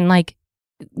reputation, like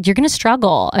you're going to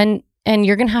struggle and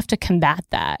you're going to have to combat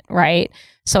that. Right.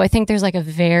 So I think there's like a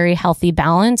very healthy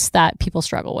balance that people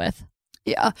struggle with.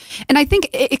 Yeah. And I think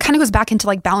it kind of goes back into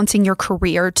like balancing your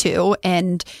career too.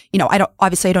 And, I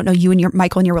don't know you and your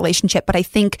Michael and your relationship, but I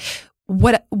think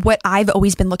what I've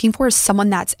always been looking for is someone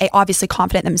that's obviously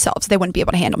confident in themselves. They wouldn't be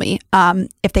able to handle me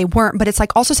if they weren't. But it's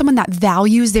like also someone that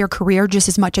values their career just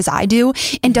as much as I do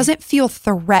and doesn't feel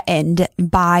threatened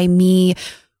by me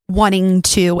wanting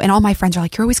to. And all my friends are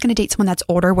like, you're always going to date someone that's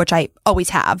older, which I always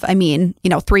have. I mean,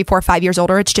 3, 4, 5 years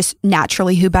older. It's just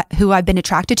naturally who I've been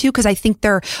attracted to because I think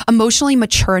they're emotionally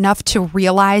mature enough to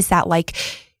realize that like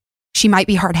she might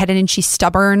be hard-headed and she's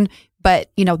stubborn,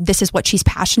 but this is what she's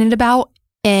passionate about.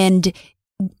 And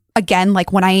again,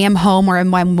 like when I am home or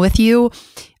when I'm with you,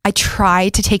 I try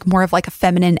to take more of like a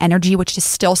feminine energy, which is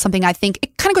still something I think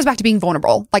it kind of goes back to being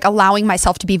vulnerable, like allowing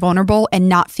myself to be vulnerable and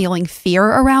not feeling fear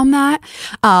around that.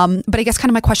 But I guess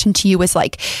kind of my question to you is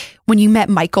like, when you met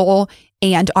Michael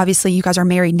and obviously you guys are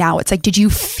married now, it's like, did you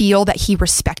feel that he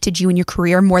respected you in your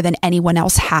career more than anyone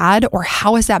else had? Or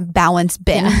how has that balance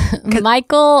been? Yeah.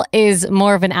 Michael is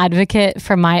more of an advocate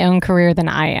for my own career than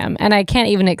I am. And I can't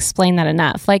even explain that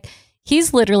enough. Like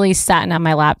he's literally sat at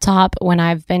my laptop when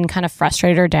I've been kind of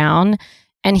frustrated or down.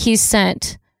 And he's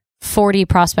sent 40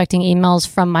 prospecting emails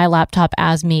from my laptop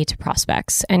as me to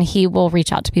prospects. And he will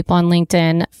reach out to people on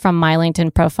LinkedIn from my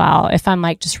LinkedIn profile. If I'm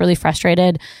like just really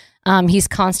frustrated, he's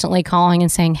constantly calling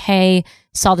and saying, hey,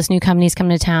 saw this new company's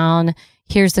coming to town.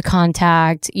 Here's the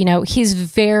contact. He's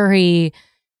very,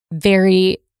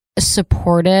 very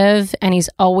supportive and he's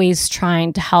always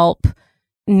trying to help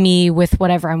me with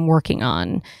whatever I'm working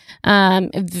on.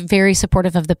 Very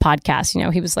supportive of the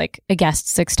podcast. He was like a guest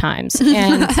 6 times.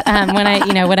 And when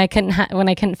I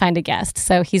couldn't find a guest.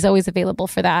 So he's always available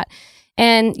for that.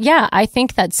 And yeah, I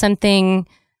think that's something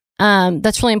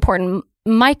that's really important.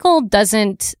 Michael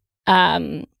doesn't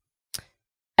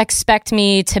expect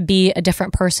me to be a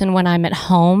different person when I'm at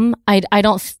home. I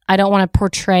don't want to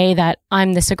portray that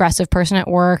I'm this aggressive person at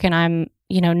work and I'm,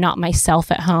 not myself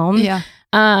at home. Yeah.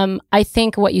 I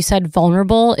think what you said,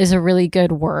 vulnerable, is a really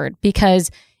good word,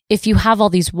 because if you have all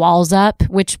these walls up,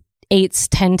 which 8s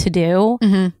tend to do,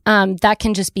 that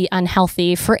can just be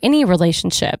unhealthy for any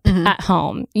relationship at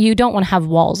home. You don't want to have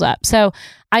walls up. So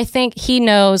I think he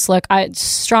knows, look,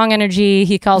 strong energy.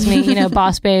 He calls me,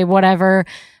 boss babe, whatever.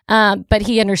 But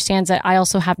he understands that I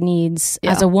also have needs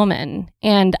as a woman.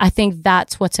 And I think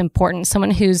that's what's important.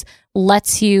 Someone who's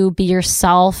lets you be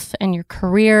yourself and your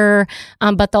career,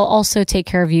 but they'll also take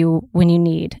care of you when you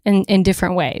need in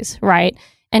different ways, right?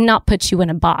 And not put you in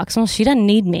a box. Well, she doesn't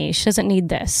need me. She doesn't need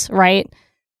this, right?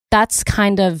 That's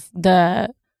kind of the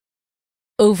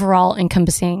overall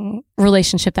encompassing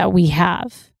relationship that we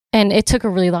have. And it took a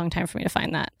really long time for me to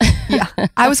find that. Yeah.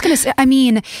 I was going to say,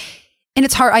 and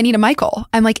it's hard. I need a Michael.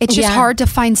 I'm like, it's just hard to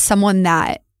find someone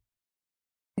that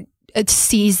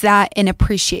sees that and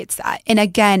appreciates that. And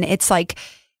again, it's like,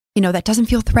 that doesn't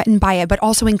feel threatened by it, but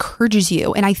also encourages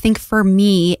you. And I think for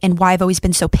me, and why I've always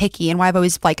been so picky, and why I've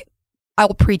always I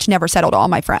will preach never settle to all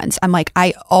my friends. I'm like,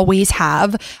 I always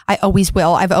have. I always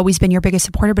will. I've always been your biggest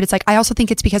supporter. But it's like, I also think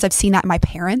it's because I've seen that in my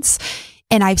parents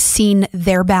and I've seen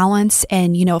their balance.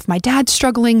 And, if my dad's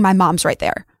struggling, my mom's right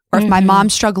there. Or if my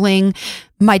mom's struggling,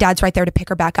 my dad's right there to pick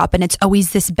her back up. And it's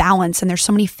always this balance. And there's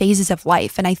so many phases of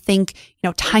life. And I think,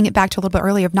 tying it back to a little bit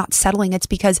earlier of not settling, it's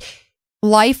because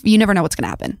life, you never know what's going to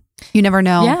happen. You never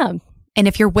know. Yeah. And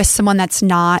if you're with someone that's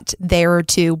not there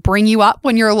to bring you up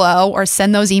when you're low or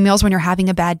send those emails when you're having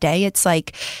a bad day, it's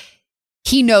like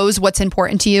he knows what's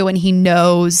important to you and he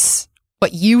knows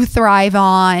what you thrive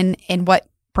on and what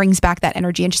brings back that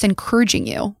energy and just encouraging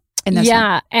you in this.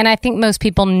 Yeah. And I think most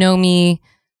people know me,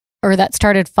 or that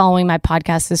started following my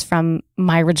podcast, is from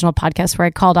my original podcast where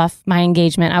I called off my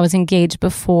engagement. I was engaged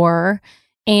before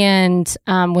and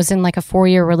was in like a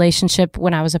 4-year relationship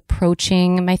when I was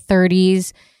approaching my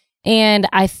 30s. And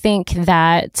I think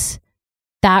that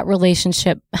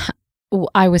relationship,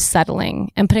 I was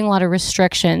settling and putting a lot of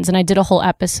restrictions. And I did a whole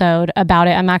episode about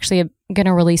it. I'm actually going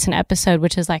to release an episode,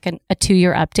 which is like a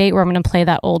 2-year update where I'm going to play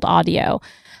that old audio.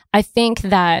 I think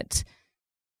that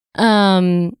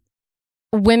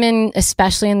women,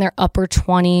 especially in their upper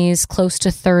 20s, close to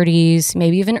 30s,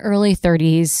 maybe even early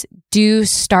 30s, do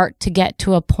start to get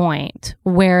to a point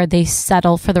where they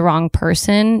settle for the wrong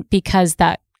person because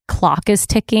that clock is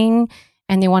ticking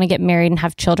and they want to get married and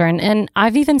have children. And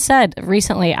I've even said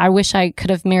recently, I wish I could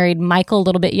have married Michael a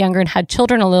little bit younger and had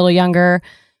children a little younger,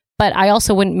 but I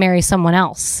also wouldn't marry someone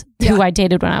else who I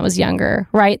dated when I was younger,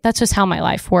 right? That's just how my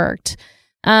life worked.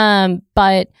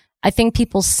 But I think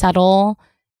people settle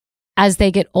as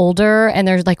they get older and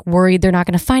they're like worried they're not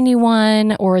going to find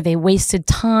anyone or they wasted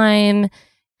time.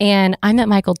 And I met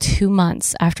Michael 2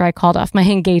 months after I called off my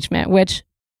engagement, which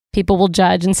people will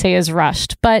judge and say is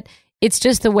rushed, but it's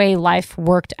just the way life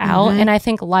worked out. And I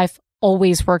think life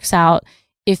always works out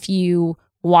if you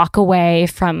walk away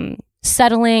from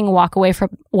settling, walk away from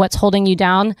what's holding you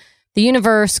down. The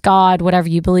universe, God, whatever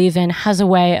you believe in, has a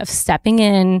way of stepping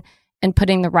in and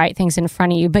putting the right things in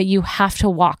front of you, but you have to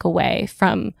walk away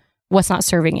from what's not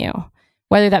serving you,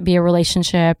 whether that be a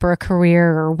relationship or a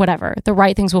career or whatever. The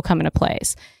right things will come into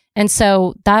place. And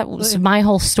so that was my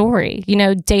whole story,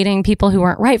 dating people who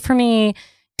weren't right for me,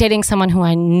 dating someone who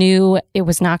I knew it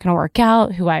was not going to work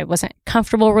out, who I wasn't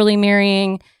comfortable really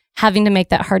marrying, having to make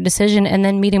that hard decision, and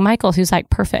then meeting Michael, who's like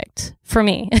perfect for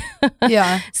me.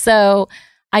 Yeah. So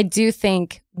I do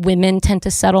think women tend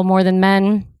to settle more than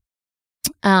men.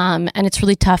 And it's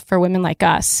really tough for women like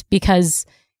us because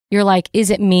you're like, is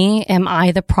it me? Am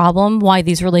I the problem? Why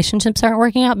these relationships aren't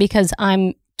working out? Because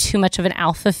I'm too much of an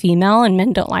alpha female and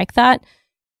men don't like that.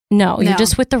 No, you're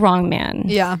just with the wrong man.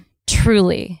 Yeah.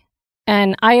 Truly.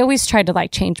 And I always tried to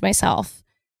change myself.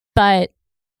 But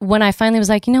when I finally was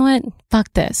like, you know what?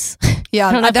 Fuck this.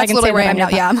 Yeah, that's literally where I am now.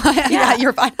 Yeah,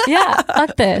 you're fine. Yeah,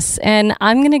 fuck this. And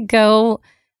I'm going to go.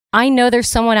 I know there's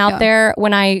someone out there.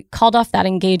 When I called off that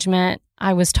engagement,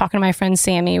 I was talking to my friend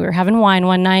Sammy. We were having wine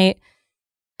one night.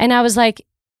 And I was like,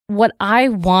 what I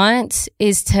want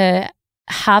is to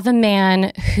have a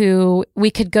man who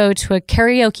we could go to a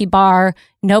karaoke bar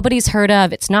nobody's heard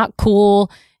of. It's not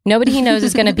cool. Nobody he knows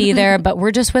is going to be there, but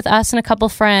we're just with us and a couple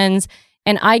friends.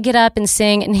 And I get up and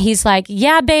sing and he's like,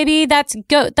 yeah, baby, that's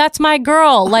my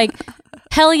girl. Like,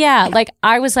 hell yeah. Like,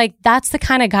 I was like, that's the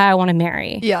kind of guy I want to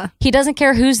marry. Yeah. He doesn't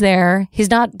care who's there. He's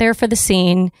not there for the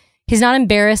scene. He's not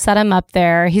embarrassed that I'm up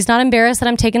there. He's not embarrassed that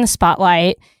I'm taking the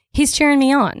spotlight. He's cheering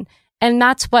me on. And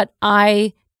that's what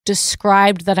I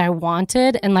described that I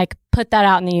wanted and like put that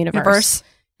out in the universe.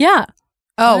 Yeah.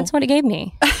 Oh, that's what it gave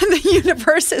me. The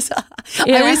universe is,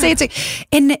 I always say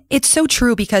and it's so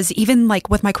true because even like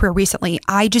with my career recently,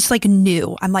 I just like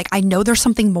knew, I'm like, I know there's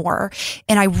something more.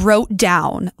 And I wrote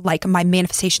down like my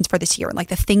manifestations for this year and like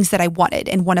the things that I wanted.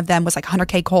 And one of them was like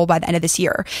 100K goal by the end of this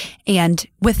year. And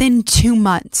within 2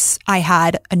 months, I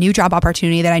had a new job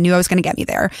opportunity that I knew I was going to get me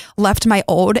there, left my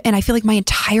old, and I feel like my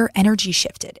entire energy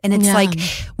shifted. And it's like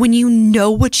when you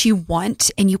know what you want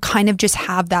and you kind of just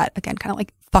have that, again, kind of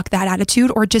like fuck that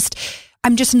attitude, or just,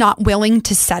 I'm just not willing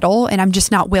to settle and I'm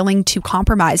just not willing to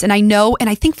compromise. And I know, and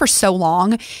I think for so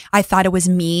long, I thought it was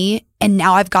me. And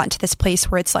now I've gotten to this place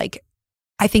where it's like,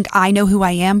 I think I know who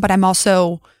I am, but I'm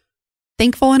also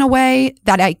thankful in a way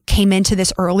that I came into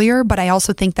this earlier. But I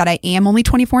also think that I am only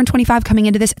 24 and 25 coming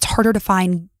into this. It's harder to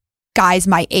find guys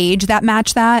my age that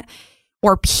match that,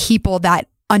 or people that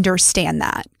understand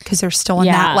that, because they're still in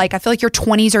that, like, I feel like your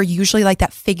 20s are usually like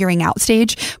that figuring out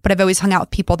stage, but I've always hung out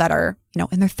with people that are, you know,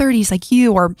 in their 30s like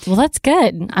you, or well, that's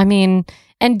good. I mean,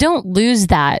 and don't lose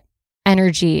that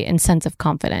energy and sense of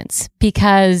confidence,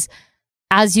 because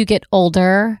as you get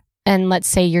older and let's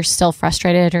say you're still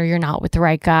frustrated or you're not with the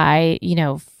right guy, you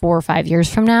know, 4 or 5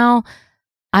 years from now,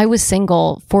 I was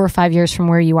single 4 or 5 years from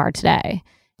where you are today.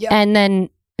 And then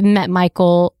met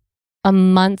Michael a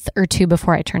month or two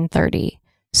before I turned 30.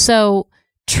 So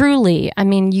truly, I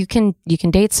mean, you can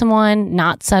date someone,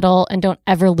 not settle, and don't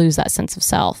ever lose that sense of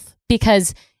self,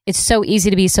 because it's so easy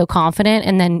to be so confident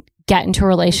and then get into a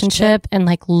relationship and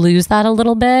like lose that a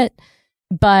little bit.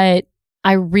 But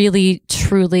I really,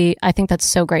 truly, I think that's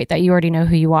so great that you already know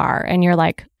who you are and you're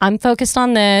like, I'm focused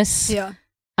on this. Yeah.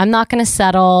 I'm not going to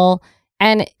settle.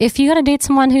 And if you got to date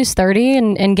someone who's 30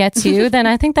 and gets you, then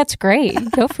I think that's great.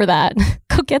 Go for that.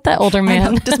 Go get that older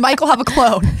man. Does Michael have a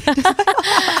clone?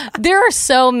 There are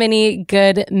so many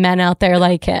good men out there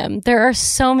like him. There are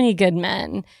so many good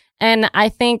men. And I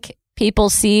think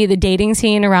people see the dating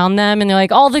scene around them and they're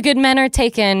like, all the good men are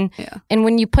taken. Yeah. And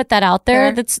when you put that out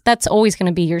there, that's always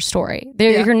going to be your story.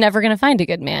 You're never going to find a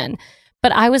good man.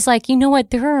 But I was like, you know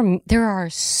what? There are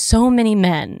so many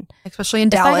men, especially in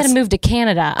Dallas. If I had to move to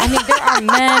Canada, I mean, there are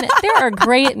men. There are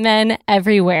great men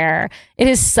everywhere. It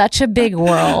is such a big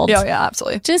world. Yeah,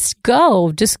 absolutely. Just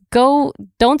go.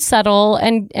 Don't settle.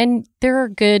 And there are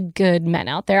good men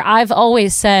out there. I've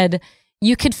always said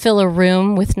you could fill a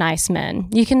room with nice men.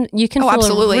 You can fill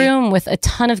absolutely. A room with a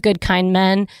ton of good, kind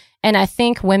men. And I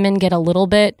think women get a little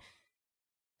bit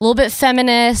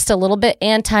feminist, a little bit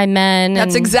anti-men.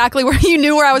 That's exactly where you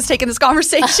knew where I was taking this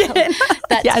conversation.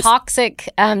 That toxic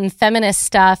feminist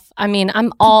stuff. I mean,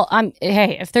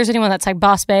 hey, if there's anyone that's like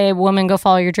boss babe, woman, go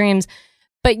follow your dreams.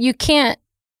 But you can't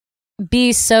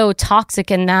be so toxic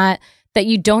in that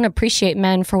you don't appreciate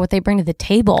men for what they bring to the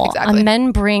table. Exactly.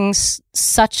 Men bring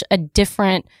such a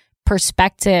different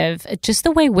perspective, just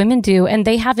the way women do. And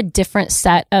they have a different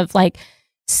set of like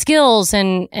skills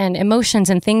and emotions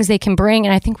and things they can bring.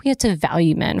 And I think we have to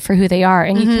value men for who they are.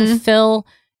 And you can fill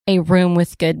a room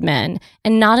with good men.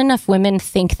 And not enough women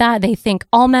think that. They think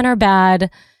all men are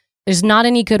bad. There's not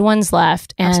any good ones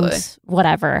left. And Absolutely.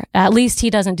 Whatever. At least he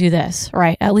doesn't do this,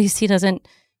 right? At least he doesn't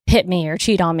hit me or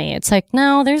cheat on me. It's like,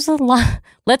 no, there's a lot.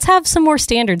 Let's have some more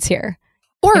standards here.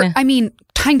 Or, I mean,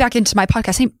 tying back into my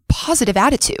podcast, saying positive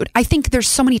attitude. I think there's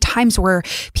so many times where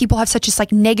people have such this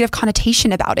like negative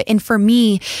connotation about it. And for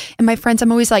me and my friends,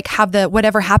 I'm always like, have the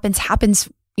whatever happens,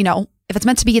 you know, if it's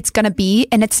meant to be, it's going to be.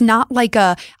 And it's not like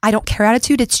a I don't care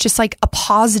attitude. It's just like a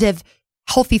positive,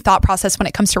 healthy thought process when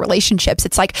it comes to relationships.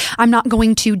 It's like, I'm not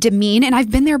going to demean. And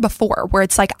I've been there before where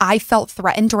it's like, I felt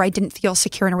threatened or I didn't feel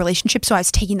secure in a relationship. So I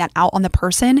was taking that out on the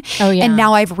person. Oh, yeah. And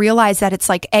now I've realized that it's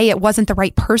like, A, it wasn't the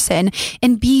right person.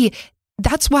 And B,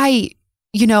 that's why,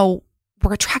 you know,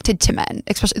 we're attracted to men,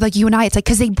 especially like you and I. It's like,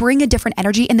 because they bring a different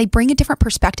energy and they bring a different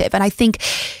perspective. And I think,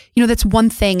 you know, that's one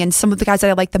thing. And some of the guys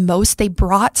that I like the most, they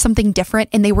brought something different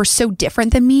and they were so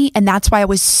different than me. And that's why I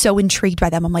was so intrigued by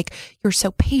them. I'm like, you're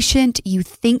so patient. You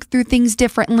think through things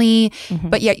differently,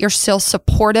 but yet you're still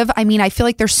supportive. I mean, I feel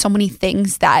like there's so many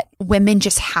things that women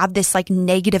just have this like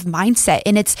negative mindset,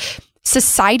 and it's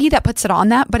society that puts it on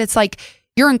that. But it's like,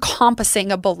 you're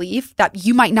encompassing a belief that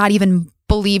you might not even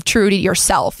believe true to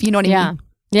yourself. You know what I mean?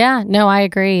 Yeah. No, I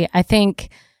agree. I think,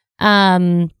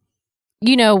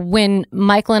 you know, when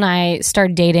Michael and I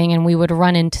started dating and we would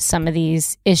run into some of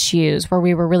these issues where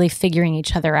we were really figuring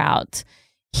each other out,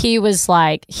 he was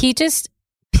like, he just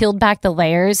peeled back the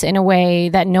layers in a way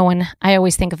that I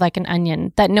always think of like an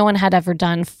onion, that no one had ever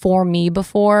done for me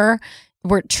before,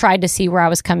 tried to see where I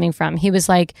was coming from. He was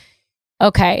like,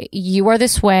 okay, you are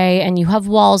this way and you have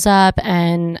walls up,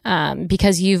 and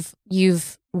because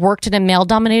you've worked in a male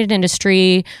dominated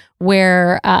industry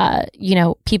where,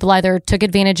 people either took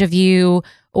advantage of you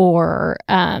or,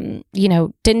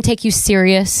 didn't take you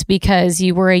serious because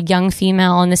you were a young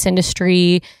female in this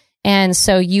industry. And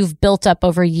so you've built up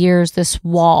over years this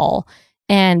wall,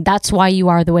 and that's why you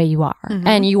are the way you are. Mm-hmm.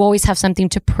 And you always have something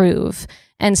to prove.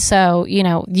 And so,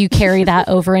 you carry that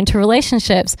over into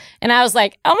relationships. And I was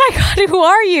like, oh my God, who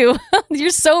are you?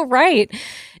 You're so right.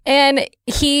 And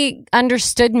he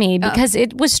understood me because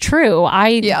it was true.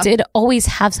 I did always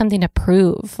have something to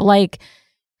prove.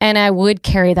 And I would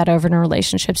carry that over into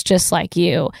relationships just like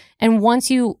you. And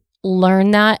once you learn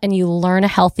that and you learn a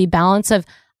healthy balance of,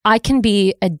 I can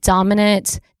be a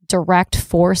dominant, direct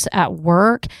force at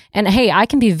work. And hey, I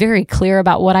can be very clear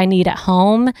about what I need at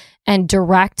home and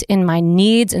direct in my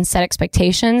needs and set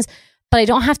expectations, but I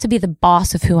don't have to be the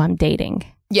boss of who I'm dating.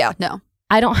 Yeah, no.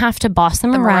 I don't have to boss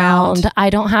them around. I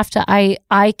don't have to,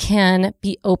 I can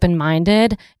be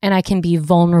open-minded and I can be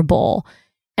vulnerable.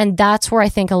 And that's where I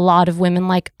think a lot of women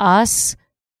like us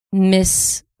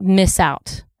miss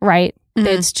out, right? Mm-hmm.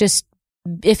 It's just,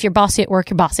 if you're bossy at work,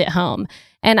 you're bossy at home.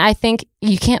 And I think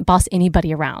you can't boss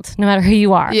anybody around, no matter who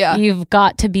you are. Yeah. You've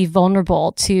got to be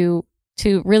vulnerable to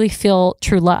really feel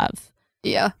true love.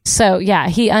 Yeah. So yeah,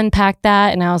 he unpacked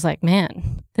that and I was like,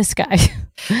 man, this guy.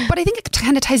 But I think it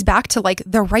kind of ties back to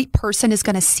the right person is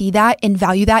going to see that and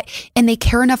value that, and they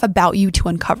care enough about you to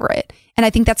uncover it. And I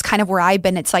think that's kind of where I've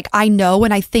been. It's I know,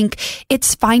 and I think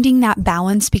it's finding that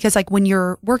balance, because when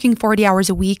you're working 40 hours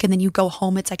a week and then you go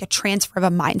home, it's a transfer of a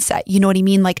mindset. You know what I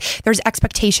mean? There's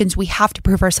expectations. We have to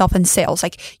prove ourselves in sales.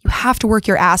 You have to work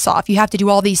your ass off. You have to do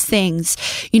all these things.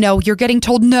 You're getting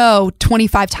told no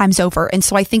 25 times over. And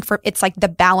so I think it's the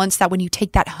balance that when you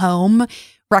take that home,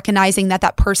 recognizing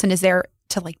that person is there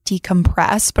to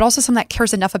decompress, but also someone that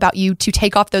cares enough about you to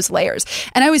take off those layers.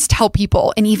 And I always tell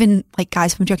people, and even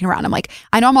guys, if I'm joking around, I'm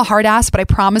I know I'm a hard ass, but I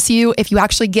promise you, if you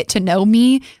actually get to know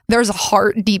me, there's a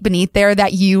heart deep beneath there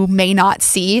that you may not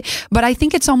see. But I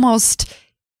think it's almost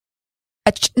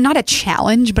not a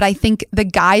challenge, but I think the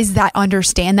guys that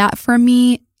understand that from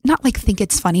me, not think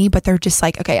it's funny, but they're just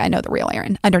okay, I know the real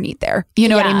Erin underneath there. You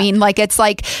know what I mean? It's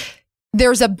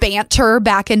there's a banter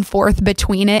back and forth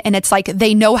between it. And it's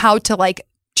they know how to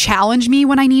challenge me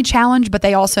when I need challenge, but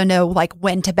they also know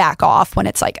when to back off when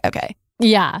it's okay.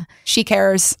 Yeah. She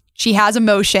cares. She has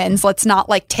emotions. Let's not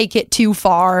take it too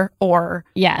far or.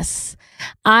 Yes.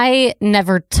 I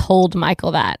never told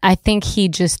Michael that. I think he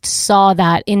just saw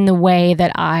that in the way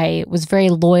that I was very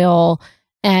loyal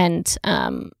and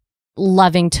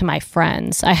loving to my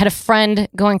friends. I had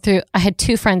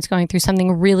two friends going through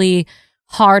something really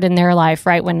hard in their life,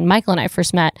 right, when Michael and I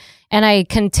first met. And I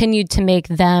continued to make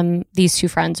these two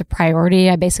friends, a priority.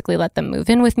 I basically let them move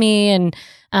in with me. And,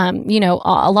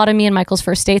 a lot of me and Michael's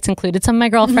first dates included some of my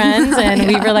girlfriends. And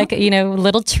we were a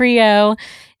little trio.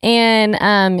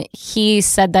 And he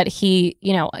said that he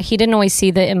didn't always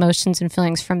see the emotions and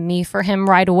feelings from me for him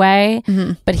right away,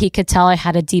 but he could tell I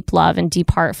had a deep love and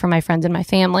deep heart for my friends and my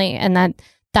family. And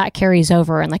that carries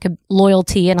over, and a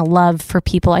loyalty and a love for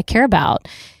people I care about.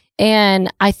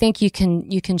 And I think you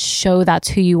can show that's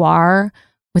who you are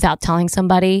without telling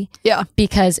somebody. Yeah.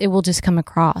 Because it will just come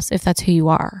across if that's who you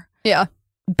are. Yeah.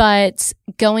 But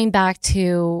going back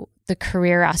to the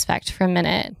career aspect for a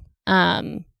minute,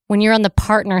 when you're on the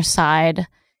partner side,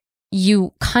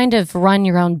 you kind of run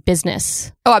your own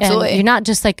business. Oh, absolutely. And you're not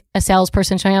just a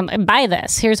salesperson showing them, buy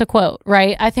this, here's a quote,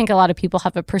 right? I think a lot of people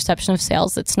have a perception of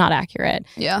sales that's not accurate.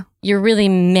 Yeah. You're really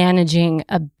managing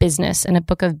a business and a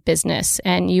book of business.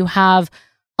 And you have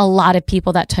a lot of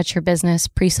people that touch your business,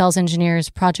 pre-sales engineers,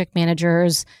 project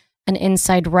managers, an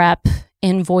inside rep,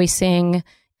 invoicing,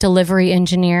 delivery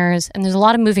engineers. And there's a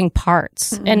lot of moving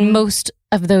parts. Mm-hmm. And most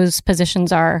of those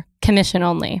positions are commission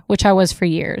only, which I was for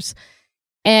years.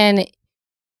 And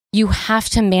you have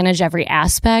to manage every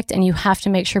aspect, and you have to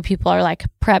make sure people are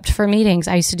prepped for meetings.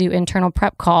 I used to do internal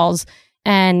prep calls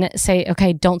and say,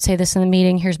 okay, don't say this in the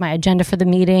meeting. Here's my agenda for the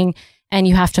meeting. And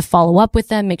you have to follow up with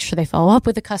them, make sure they follow up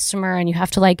with the customer, and you have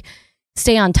to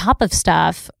stay on top of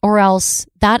stuff, or else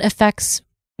that affects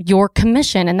your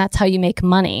commission, and that's how you make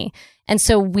money. And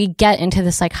so we get into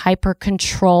this hyper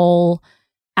control,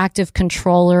 active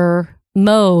controller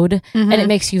mode, and it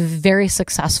makes you very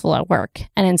successful at work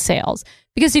and in sales.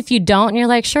 Because if you don't, and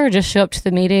you're sure, just show up to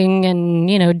the meeting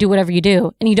and, do whatever you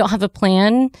do, and you don't have a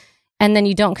plan, and then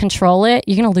you don't control it,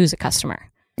 you're going to lose a customer.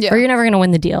 Yeah. Or you're never going to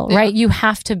win the deal, right? You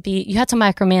have to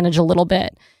micromanage a little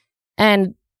bit.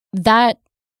 And that,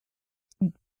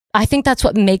 I think that's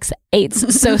what makes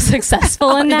Eights so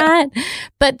successful in that.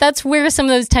 But that's where some of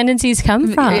those tendencies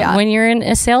come from when you're in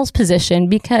a sales position,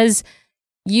 because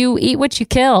you eat what you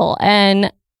kill.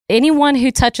 And anyone who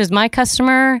touches my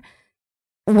customer,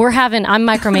 I'm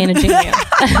micromanaging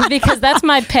you because that's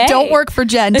my pay. Don't work for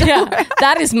Jen. Yeah,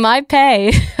 that is my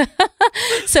pay.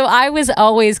 So I was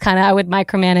always I would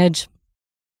micromanage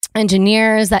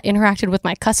engineers that interacted with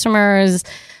my customers.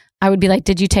 I would be like,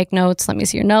 did you take notes? Let me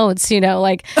see your notes,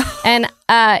 and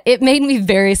it made me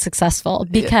very successful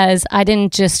because I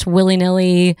didn't just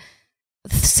willy-nilly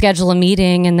schedule a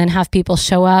meeting and then have people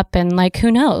show up and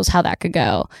who knows how that could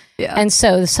go. Yeah. And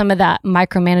so some of that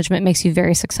micromanagement makes you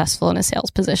very successful in a sales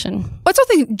position. What's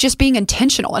something just being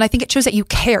intentional? And I think it shows that you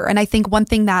care. And I think one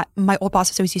thing that my old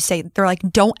bosses always used to say, they're like,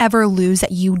 don't ever lose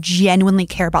that you genuinely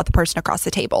care about the person across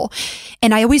the table.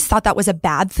 And I always thought that was a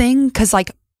bad thing because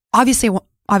obviously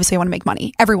I want to make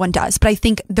money. Everyone does. But I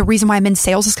think the reason why I'm in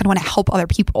sales is because I want to help other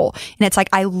people. And it's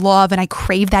I love and I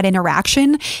crave that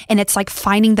interaction. And it's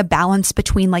finding the balance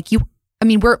between my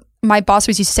boss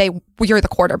always used to say, well, you're the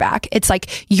quarterback. It's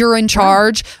you're in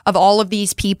charge of all of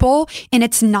these people. And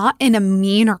it's not in a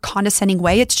mean or condescending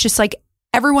way. It's just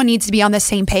everyone needs to be on the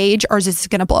same page or is this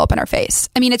going to blow up in our face?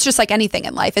 I mean, it's just anything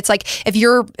in life. It's if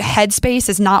your headspace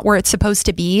is not where it's supposed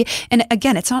to be, and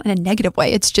again, it's not in a negative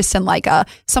way. It's just in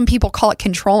some people call it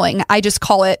controlling. I just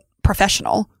call it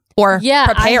professional or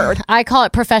prepared. I call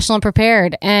it professional and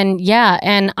prepared. And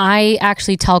and I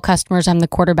actually tell customers I'm the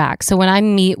quarterback. So when I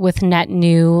meet with net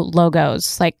new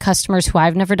logos, customers who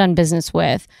I've never done business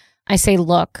with, I say,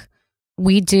 look,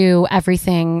 we do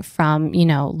everything from,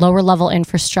 lower level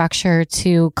infrastructure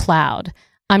to cloud.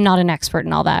 I'm not an expert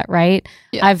in all that, right?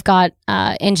 Yeah. I've got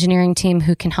an engineering team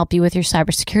who can help you with your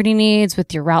cybersecurity needs,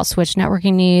 with your route switch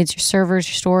networking needs, your servers,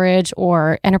 your storage,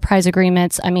 or enterprise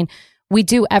agreements. I mean, we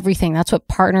do everything. That's what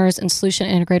partners and solution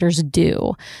integrators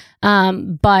do.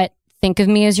 But think of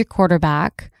me as your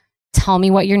quarterback. Tell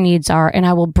me what your needs are, and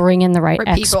I will bring in the right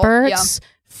experts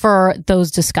for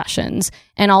those discussions.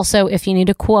 And also, if you need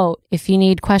a quote, if you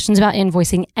need questions about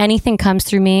invoicing, anything comes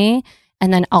through me,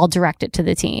 and then I'll direct it to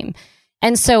the team.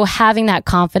 And so having that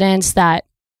confidence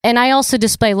and I also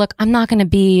display, look, I'm not going to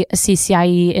be a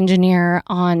CCIE engineer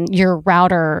on your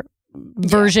router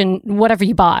version, whatever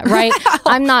you bought, right?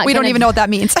 I'm not. We don't even know what that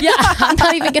means. I'm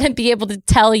not even going to be able to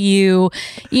tell you,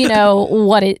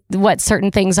 what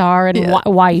certain things are and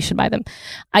why you should buy them.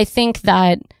 I think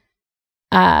that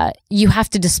you have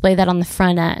to display that on the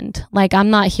front end. I'm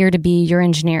not here to be your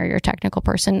engineer, your technical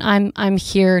person. I'm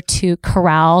here to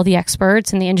corral the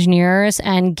experts and the engineers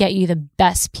and get you the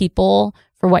best people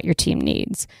for what your team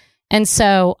needs. And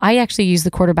so I actually use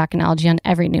the quarterback analogy on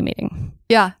every new meeting.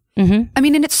 Yeah. Mm-hmm. I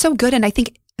mean, and it's so good. And I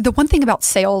think the one thing about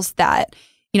sales that,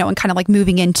 and kind of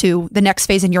moving into the next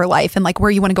phase in your life and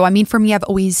where you want to go. I mean, for me, I've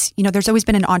always, there's always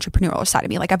been an entrepreneurial side of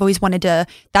me. I've always wanted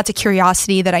that's a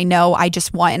curiosity that I know I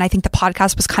just want. And I think the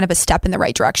podcast was kind of a step in the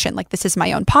right direction. This is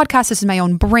my own podcast. This is my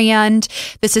own brand.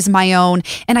 This is my own.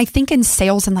 And I think in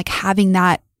sales and having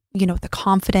that, the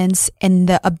confidence and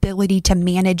the ability to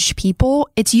manage people,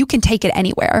 you can take it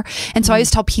anywhere. And so I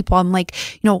always tell people, I'm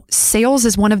sales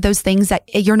is one of those things that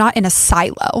you're not in a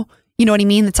silo. You know what I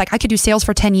mean? It's I could do sales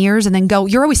for 10 years and then go,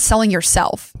 you're always selling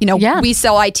yourself. We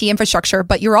sell IT infrastructure,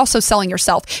 but you're also selling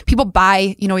yourself. People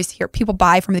buy, always hear people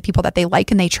buy from the people that they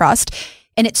like and they trust.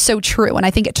 And it's so true. And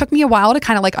I think it took me a while to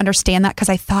kind of understand that because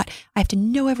I thought I have to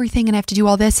know everything and I have to do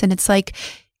all this. And it's if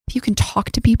you can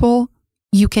talk to people,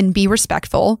 you can be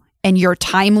respectful and you're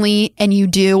timely and you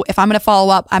do, if I'm going to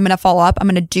follow up, I'm going to follow up. I'm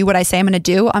going to do what I say I'm going to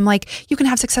do. I'm you can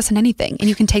have success in anything and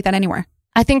you can take that anywhere.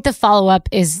 I think the follow-up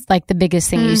is the biggest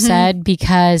thing you said,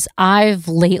 because I've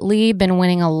lately been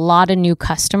winning a lot of new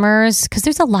customers because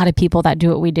there's a lot of people that do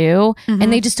what we do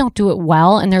and they just don't do it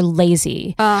well and they're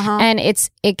lazy. And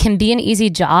it can be an easy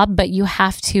job, but you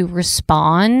have to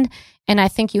respond. And I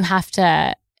think you have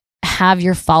to have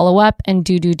your follow-up and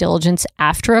do due diligence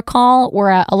after a call,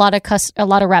 where a lot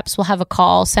of reps will have a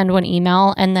call, send one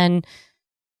email, and then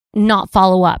not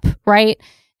follow up, right?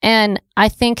 And I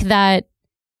think that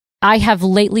I have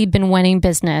lately been winning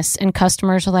business and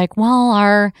customers are like, well,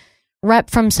 our rep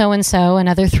from so-and-so,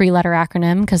 another 3-letter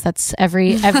acronym, because that's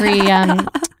every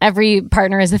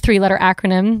partner is a 3-letter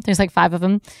acronym. There's 5 of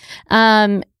them.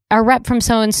 Our rep from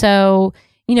so-and-so,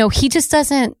 he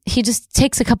just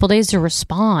takes a couple days to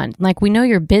respond. We know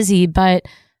you're busy, but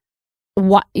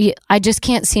I just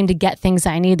can't seem to get things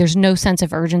I need. There's no sense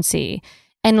of urgency.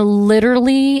 And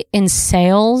literally in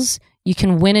sales, you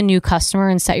can win a new customer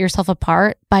and set yourself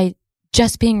apart by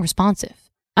just being responsive.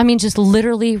 I mean, just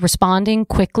literally responding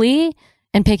quickly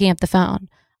and picking up the phone.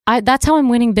 That's how I'm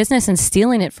winning business and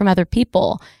stealing it from other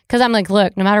people. Because I'm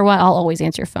look, no matter what, I'll always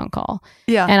answer your phone call.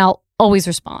 Yeah. And I'll always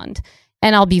respond.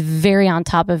 And I'll be very on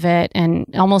top of it and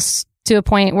almost to a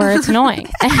point where it's annoying.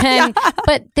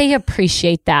 But they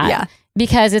appreciate that. Yeah.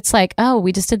 Because it's like, oh,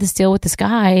 we just did this deal with this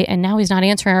guy and now he's not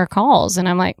answering our calls. And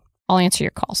I'm like, I'll answer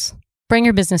your calls. Bring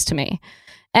your business to me.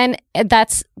 And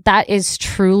that is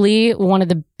truly one of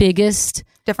the biggest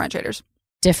differentiators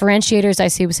I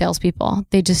see with salespeople.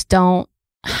 They just don't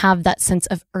have that sense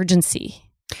of urgency.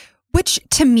 Which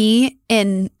to me,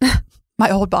 and my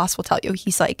old boss will tell you,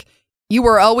 he's like, you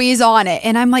were always on it.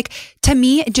 And I'm like, to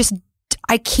me,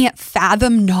 I can't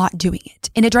fathom not doing it.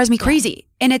 And it drives me crazy.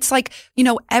 And it's like,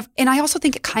 and I also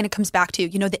think it kind of comes back to,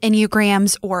 the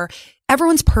Enneagrams, or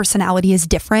everyone's personality is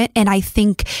different. And I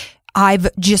think I've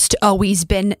just always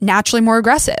been naturally more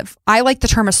aggressive. I like the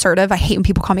term assertive. I hate when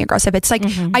people call me aggressive. It's like,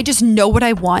 I just know what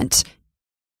I want.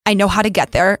 I know how to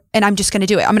get there, and I'm just going to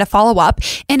do it. I'm going to follow up.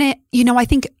 And I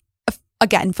think,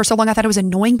 again, for so long I thought it was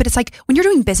annoying, but it's like when you're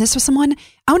doing business with someone,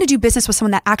 I want to do business with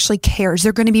someone that actually cares.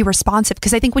 They're going to be responsive,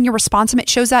 because I think when you're responsive, it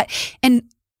shows that. And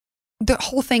the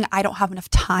whole thing, I don't have enough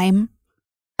time.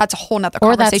 That's a whole nother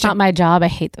conversation. Or that's not my job. I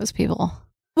hate those people.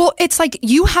 Well, it's like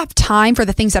you have time for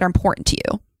the things that are important to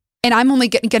you. And I'm only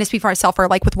going to speak for myself, or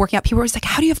like with working out, people are always like,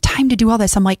 how do you have time to do all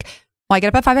this? I'm like, well, I get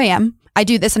up at 5 a.m. I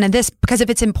do this and this, because if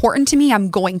it's important to me,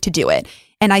 I'm going to do it.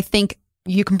 And I think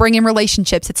you can bring in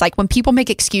relationships. It's like when people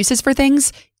make excuses for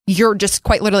things, you're just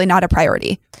quite literally not a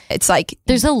priority. It's like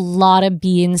there's a lot of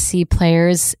B and C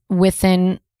players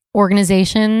within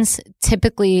organizations,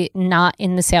 typically not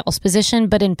in the sales position,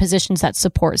 but in positions that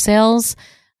support sales,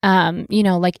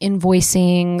 like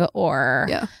invoicing or,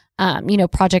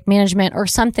 project management or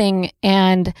something.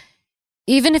 And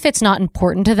even if it's not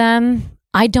important to them,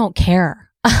 I don't care.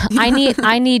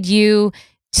 I need you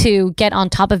to get on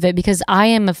top of it, because I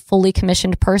am a fully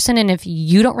commissioned person. And if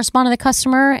you don't respond to the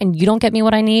customer and you don't get me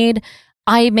what I need,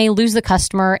 I may lose the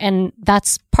customer, and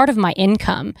that's part of my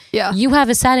income. Yeah. You have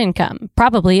a set income.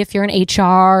 Probably if you're in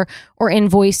HR or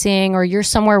invoicing, or you're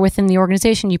somewhere within the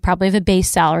organization, you probably have a base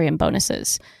salary and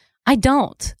bonuses. I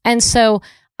don't. And so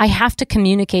I have to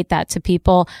communicate that to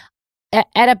people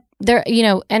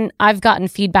and I've gotten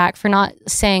feedback for not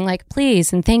saying like,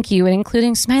 please and thank you, and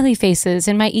including smiley faces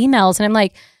in my emails. And I'm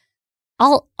like,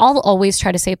 I'll always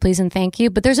try to say please and thank you,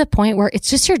 but there's a point where it's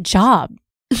just your job.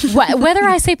 Whether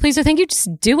I say please or thank you,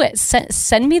 just do it.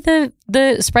 Send me the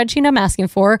spreadsheet I'm asking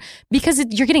for, because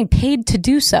you're getting paid to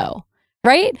do so.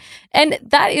 Right? And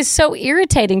that is so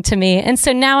irritating to me. And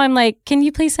so now I'm like, can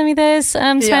you please send me this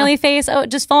smiley face? Oh,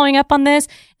 just following up on this.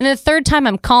 And the third time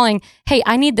I'm calling, hey,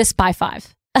 I need this by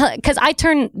 5. Because I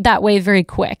turn that way very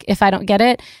quick if I don't get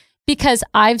it, because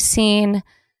I've seen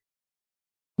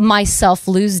myself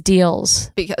lose deals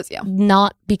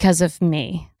not because of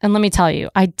me. And let me tell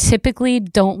you, I typically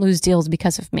don't lose deals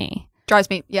because of me. Drives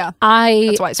me, yeah.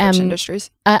 That's why I switched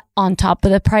industries. On top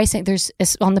of the pricing,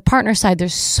 on the partner side,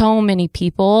 there's so many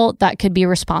people that could be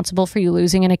responsible for you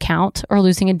losing an account or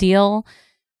losing a deal.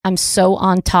 I'm so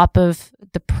on top of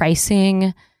the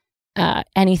pricing,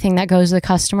 anything that goes to the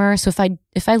customer. So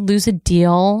if I lose a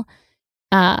deal,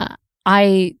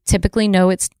 I typically know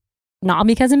it's not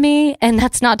because of me, and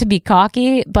that's not to be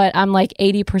cocky, but I'm like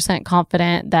 80%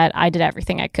 confident that I did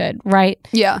everything I could, right?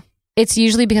 Yeah. It's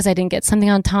usually because I didn't get something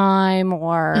on time,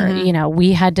 or,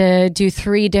 we had to do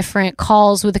 3 different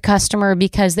calls with the customer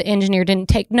because the engineer didn't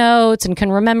take notes and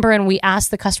couldn't remember. And we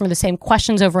asked the customer the same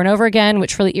questions over and over again,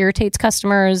 which really irritates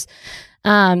customers.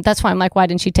 That's why I'm like, why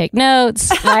didn't you take notes?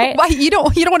 Right? Why you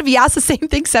don't want to be asked the same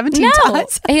thing 17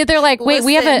 times? They're like, wait,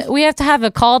 we have to have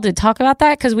a call to talk about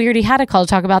that, because we already had a call to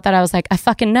talk about that. I was like, I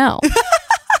fucking know.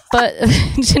 But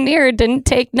the engineer didn't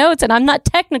take notes, and I'm not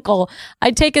technical.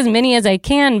 I take as many as I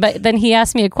can, but then he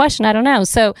asked me a question. I don't know.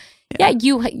 So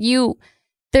you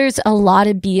there's a lot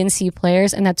of B and C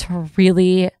players, and that's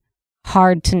really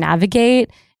hard to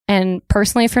navigate. And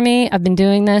personally for me, I've been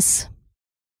doing this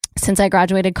since I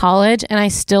graduated college, and I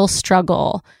still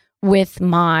struggle with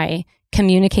my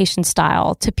communication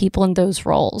style to people in those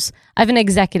roles. I have an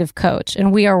executive coach,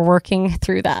 and we are working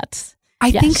through that.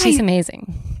 I think she's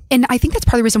amazing. And I think that's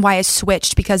part of the reason why I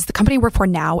switched, because the company I work for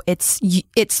now, it's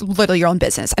literally your own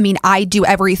business. I mean, I do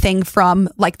everything from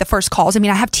like the first calls. I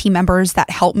mean, I have team members that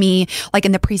help me like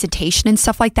in the presentation and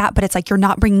stuff like that, but it's like, you're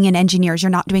not bringing in engineers. You're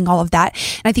not doing all of that.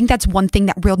 And I think that's one thing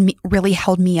that really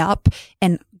held me up.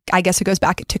 And I guess it goes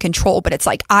back to control, but it's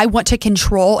like, I want to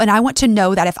control, and I want to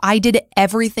know that if I did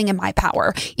everything in my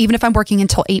power, even if I'm working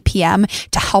until 8 p.m.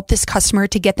 to help this customer,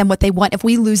 to get them what they want, if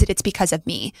we lose it, it's because of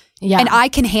me. Yeah. And I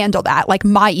can handle that. Like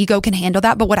my ego can handle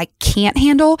that. But what I can't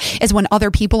handle is when other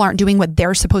people aren't doing what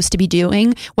they're supposed to be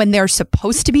doing when they're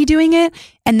supposed to be doing it.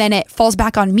 And then it falls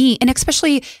back on me. And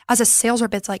especially as a sales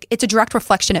rep, it's like, it's a direct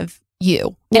reflection of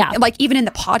you. Yeah. And like even in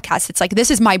the podcast, it's like,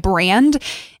 this is my brand.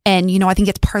 And, I think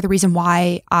it's part of the reason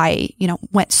why I,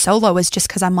 went solo is just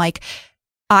because I'm like,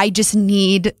 I just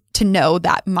need to know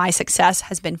that my success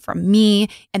has been from me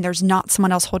and there's not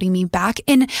someone else holding me back.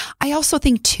 And I also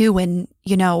think too,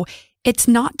 it's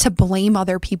not to blame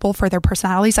other people for their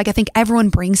personalities. Like I think everyone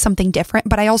brings something different,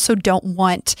 but I also don't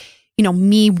want,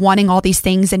 me wanting all these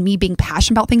things and me being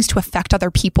passionate about things to affect other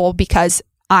people because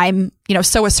I'm,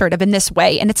 so assertive in this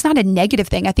way. And it's not a negative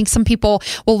thing. I think some people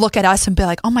will look at us and be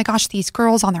like, oh my gosh, these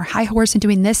girls on their high horse and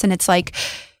doing this. And it's like,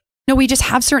 no, we just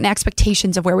have certain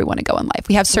expectations of where we want to go in life.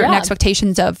 We have certain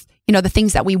expectations of, the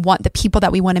things that we want, the people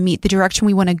that we want to meet, the direction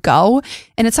we want to go.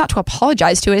 And it's not to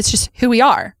apologize to it. It's just who we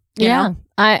are. You know?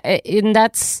 I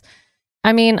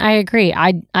agree.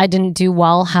 I didn't do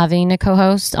well having a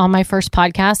co-host on my first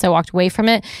podcast. I walked away from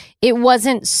it. It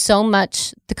wasn't so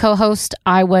much the co-host.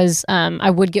 I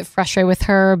would get frustrated with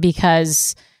her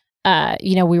because,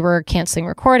 we were canceling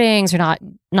recordings or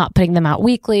not putting them out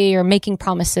weekly or making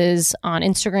promises on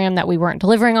Instagram that we weren't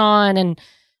delivering on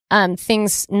and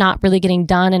things not really getting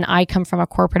done. And I come from a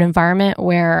corporate environment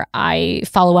where I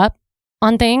follow up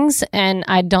on things. And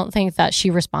I don't think that she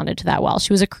responded to that well.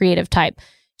 She was a creative type.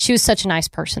 She was such a nice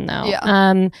person, though.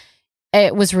 Yeah.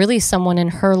 It was really someone in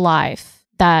her life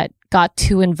that got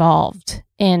too involved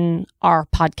in our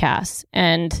podcast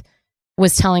and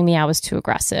was telling me I was too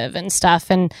aggressive and stuff.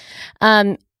 And,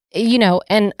 and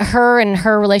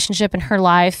her relationship and her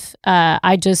life,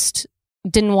 I just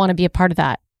didn't want to be a part of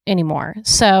that anymore.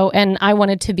 So, and I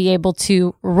wanted to be able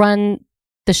to run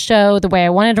the show the way I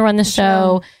wanted to run the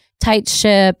show, tight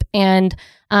ship. And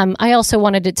I also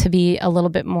wanted it to be a little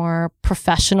bit more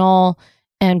professional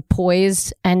and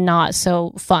poised and not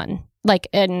so fun, like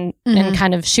and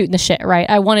kind of shooting the shit, right?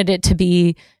 I wanted it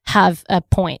to have a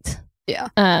point. Yeah.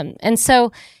 And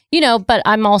so, but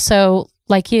I'm also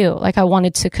like you, like I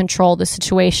wanted to control the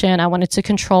situation. I wanted to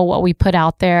control what we put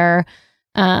out there,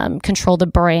 control the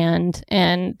brand.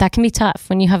 And that can be tough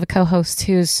when you have a co-host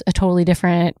who's a totally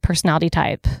different personality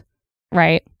type,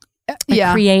 right?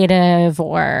 Like creative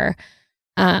or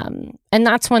and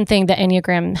that's one thing that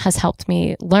Enneagram has helped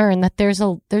me learn, that there's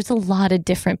a lot of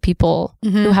different people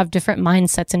who have different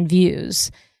mindsets and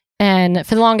views. And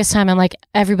for the longest time, I'm like,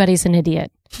 everybody's an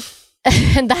idiot.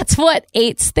 And that's what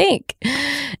 8s think.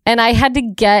 And I had to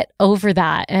get over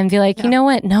that and be like, you know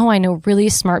what? No, I know really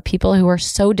smart people who are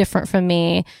so different from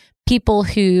me, people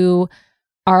who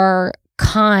are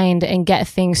kind and get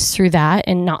things through that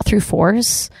and not through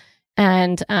force.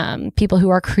 And people who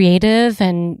are creative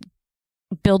and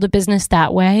build a business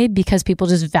that way because people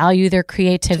just value their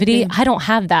creativity. I don't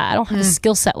have that. I don't have a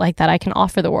skill set like that I can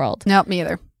offer the world. No, me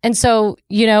either. And so,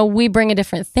 we bring a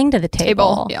different thing to the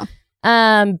table. Yeah.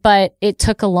 But it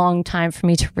took a long time for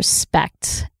me to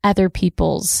respect other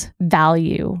people's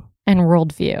value and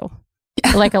worldview.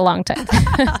 Like a long time.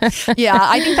 Yeah,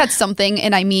 I think that's something.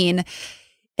 And I mean,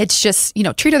 it's just,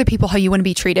 treat other people how you want to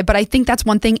be treated. But I think that's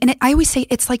one thing. And I always say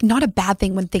it's like not a bad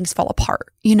thing when things fall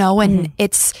apart, and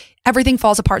it's everything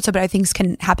falls apart so bad things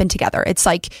can happen together. It's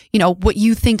like, what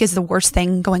you think is the worst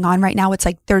thing going on right now. It's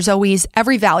like there's always,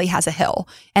 every valley has a hill.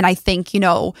 And I think,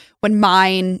 when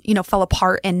mine, fell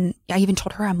apart, and I even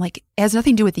told her, I'm like, it has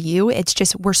nothing to do with you. It's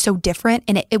just we're so different.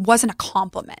 And it wasn't a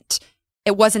compliment.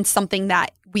 It wasn't something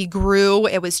that we grew.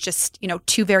 It was just,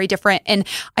 two very different. And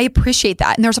I appreciate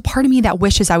that. And there's a part of me that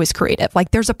wishes I was creative.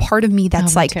 Like there's a part of me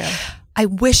that's me too. I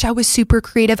wish I was super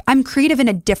creative. I'm creative in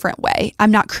a different way.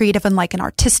 I'm not creative in like an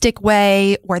artistic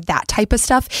way or that type of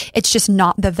stuff. It's just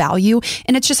not the value.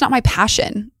 And it's just not my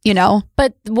passion,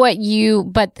 But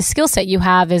the skill set you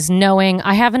have is knowing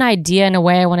I have an idea and a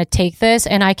way I want to take this,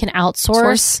 and I can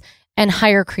outsource and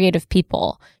hire creative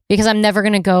people. Because I'm never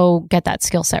going to go get that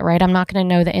skill set, right? I'm not going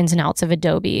to know the ins and outs of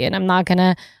Adobe, and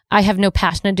I have no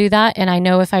passion to do that. And I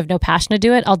know if I have no passion to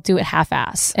do it, I'll do it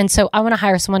half-ass. And so I want to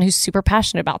hire someone who's super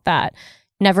passionate about that.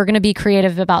 Never going to be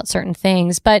creative about certain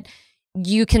things, but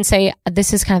you can say,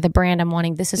 this is kind of the brand I'm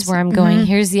wanting. This is where I'm going.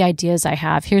 Here's the ideas I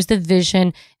have. Here's the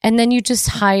vision. And then you just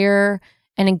hire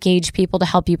and engage people to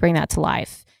help you bring that to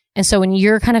life. And so when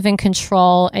you're kind of in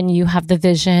control and you have the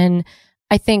vision,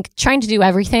 I think trying to do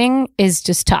everything is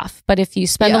just tough. But if you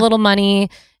spend a little money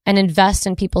and invest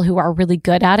in people who are really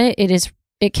good at it,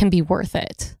 it can be worth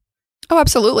it. Oh,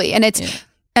 absolutely. And it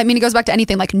goes back to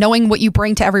anything, like knowing what you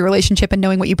bring to every relationship and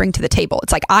knowing what you bring to the table.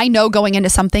 It's like, I know going into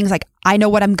some things, like I know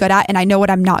what I'm good at and I know what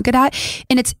I'm not good at.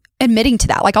 And it's admitting to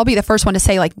that. Like I'll be the first one to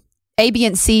say like A, B,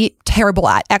 and C, terrible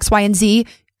at X, Y, and Z.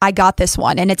 I got this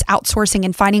one. And it's outsourcing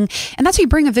and finding, and that's how you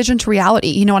bring a vision to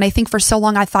reality, And I think for so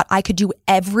long I thought I could do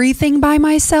everything by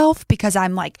myself because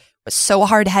I'm like was so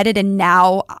hard-headed, and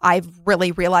now I've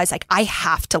really realized like I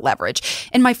have to leverage.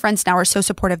 And my friends now are so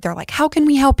supportive. They're like, how can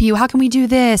we help you? How can we do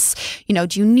this? You know,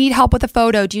 do you need help with a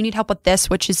photo? Do you need help with this?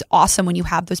 Which is awesome when you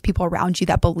have those people around you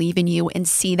that believe in you and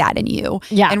see that in you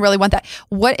and really want that.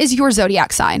 What is your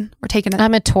zodiac sign? We're taking it.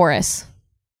 I'm a Taurus.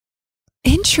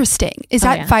 Interesting. Is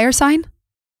that fire sign?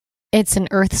 It's an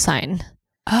earth sign.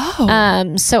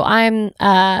 Oh. So I'm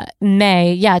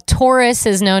May. Yeah, Taurus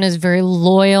is known as very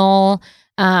loyal.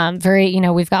 Very, you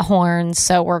know, we've got horns,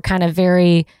 so we're kind of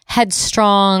very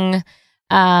headstrong.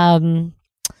 Taurus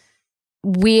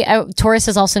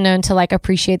is also known to like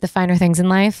appreciate the finer things in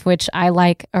life, which I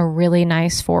like a really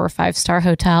nice 4 or 5-star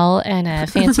hotel and a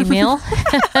fancy meal.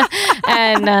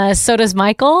 And so does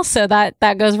Michael. So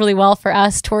that goes really well for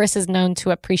us. Taurus is known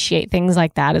to appreciate things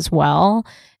like that as well.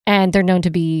 And they're known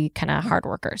to be kind of hard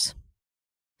workers.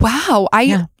 Wow.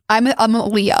 I'm a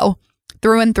Leo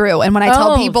through and through. And when I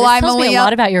tell people I'm a Leo, a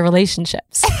lot about your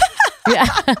relationships. Yeah.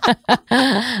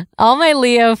 All my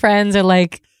Leo friends are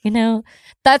like, you know,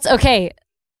 that's okay.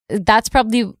 That's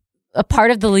probably a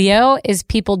part of the Leo is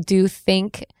people do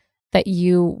think that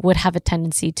you would have a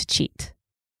tendency to cheat.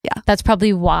 Yeah. That's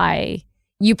probably why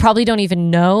you probably don't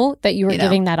even know that you were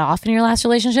giving that off in your last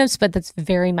relationships, but that's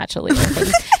very much a Leo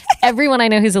thing. Everyone I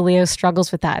know who's a Leo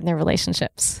struggles with that in their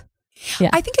relationships.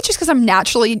 Yeah. I think it's just because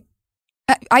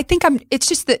it's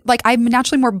just that like I'm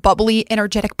naturally more bubbly,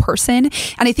 energetic person.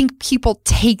 And I think people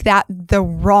take that the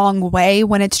wrong way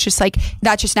when it's just like,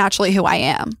 that's just naturally who I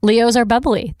am. Leos are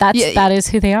bubbly. That is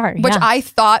who they are. Which I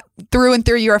thought through and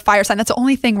through you're a fire sign. That's the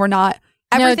only thing we're not.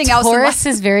 Everything else. Taurus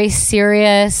is very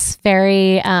serious,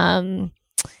 very,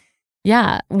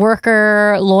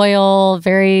 worker, loyal,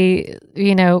 very,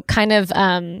 you know, kind of,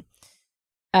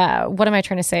 what am I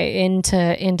trying to say?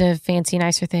 Into fancy,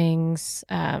 nicer things.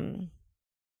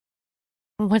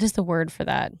 What is the word for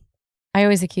that? I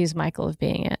always accuse Michael of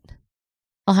being it.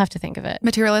 I'll have to think of it.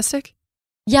 Materialistic?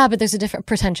 Yeah, but there's a different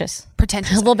pretentious.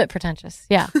 Pretentious. A little bit pretentious.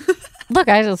 Yeah. Look,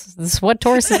 this is what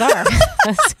Tauruses are.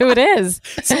 That's who it is.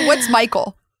 So what's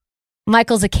Michael?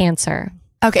 Michael's a Cancer.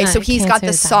 Okay, so he's got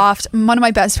the soft. One of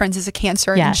my best friends is a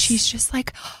Cancer, and she's just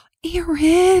like,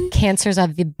 Erin. Cancers are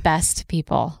the best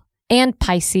people. And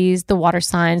Pisces, the water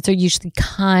signs, they're usually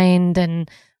kind and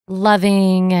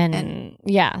loving and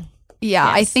yeah.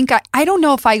 Yeah, yes. I think I don't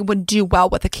know if I would do well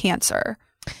with a Cancer.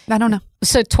 I don't know.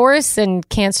 So Taurus and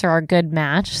Cancer are a good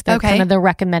match. They're kind of the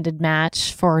recommended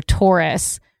match for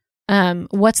Taurus.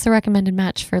 What's the recommended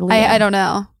match for Leo? I don't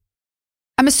know.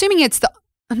 I'm assuming it's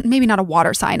maybe not a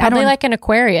water sign. Probably I don't like an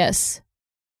Aquarius,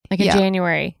 like a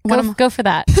January. Go for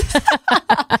that.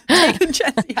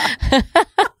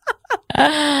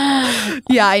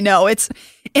 Yeah, I know. It's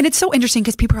so interesting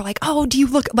because people are like, oh, do you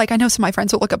look like, I know some of my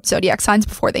friends will look up zodiac signs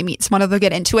before they meet someone, or they'll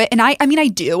get into it. And I mean, I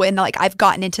do. And like, I've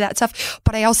gotten into that stuff,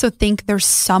 but I also think there's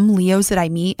some Leos that I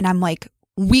meet and I'm like,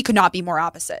 we could not be more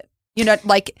opposite. You know,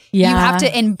 like you have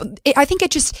to, and I think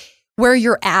it just where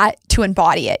you're at to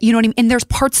embody it. You know what I mean? And there's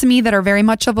parts of me that are very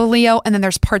much of a Leo. And then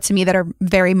there's parts of me that are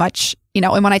very much, you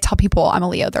know, and when I tell people I'm a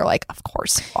Leo, they're like, of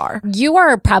course you are. You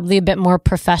are probably a bit more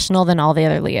professional than all the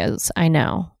other Leos I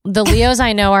know. The Leos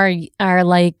I know are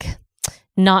like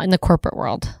not in the corporate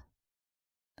world.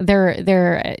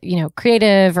 They're you know,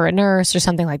 creative or a nurse or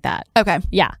something like that. Okay.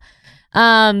 Yeah.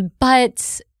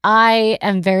 But I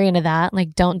am very into that.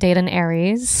 Like, don't date an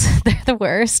Aries. They're the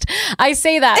worst. I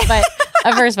say that, but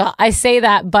first of all, I say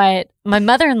that, but my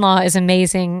mother-in-law is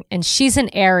amazing and she's an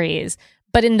Aries,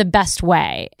 but in the best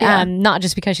way. Not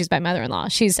just because she's my mother-in-law.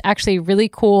 She's actually really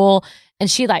cool and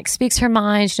she like speaks her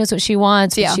mind. She knows what she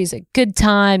wants. Yeah. She's a good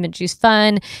time and she's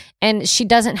fun. And she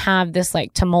doesn't have this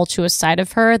like tumultuous side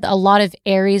of her. A lot of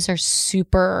Aries are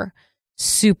super,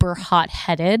 super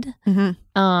hot-headed.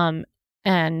 Mm-hmm.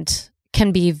 And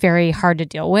can be very hard to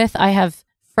deal with. I have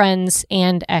friends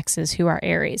and exes who are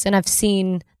Aries, and I've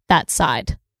seen that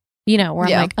side, you know, where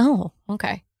I'm like, oh,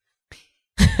 okay.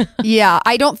 Yeah,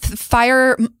 I don't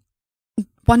fire.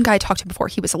 One guy I talked to before,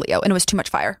 he was a Leo, and it was too much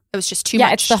fire. It was just too much.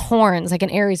 Yeah, it's the horns. Like an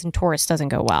Aries and Taurus doesn't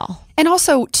go well. And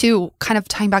also, too, kind of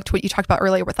tying back to what you talked about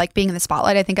earlier with like being in the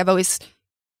spotlight. I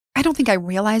don't think I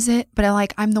realize it, but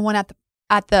I'm the one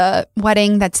at the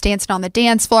wedding that's dancing on the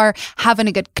dance floor, having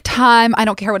a good time. I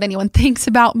don't care what anyone thinks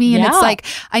about me. And it's like,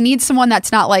 I need someone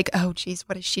that's not like, oh, geez,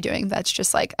 what is she doing? That's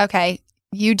just like, okay,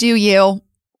 you do you.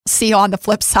 See you on the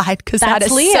flip side, because that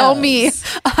is Leos. So me.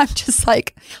 I'm just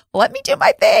like, let me do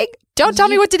my thing. Don't tell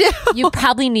me what to do. You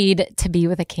probably need to be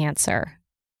with a Cancer.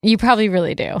 You probably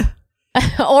really do.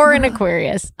 Or an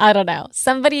Aquarius. I don't know.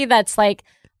 Somebody that's like,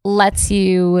 lets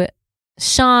you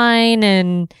shine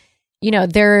and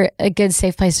they're a good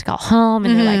safe place to call home,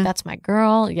 and they're like, that's my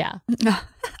girl. Yeah.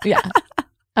 Yeah.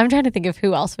 I'm trying to think of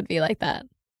who else would be like that.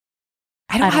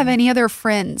 I don't have any other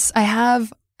friends. I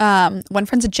have one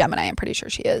friend's a Gemini. I'm pretty sure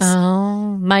she is.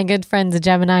 Oh, my good friend's a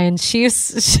Gemini, and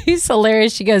she's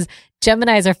hilarious. She goes,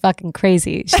 Geminis are fucking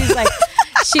crazy. She's like,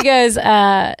 she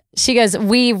goes,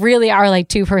 we really are like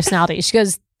two personalities. She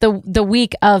goes, the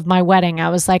week of my wedding, I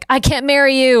was like, I can't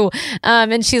marry you.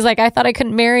 And she's like, I thought I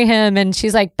couldn't marry him. And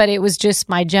she's like, but it was just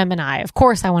my Gemini. Of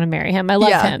course I want to marry him. I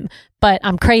love him, but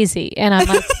I'm crazy. And I'm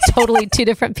like totally two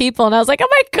different people. And I was like, oh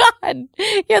my God,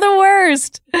 you're the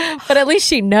worst. But at least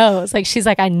she knows. Like, she's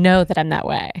like, I know that I'm that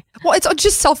way. Well, it's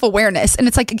just self-awareness. And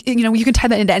it's like, you can tie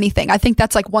that into anything. I think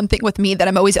that's like one thing with me that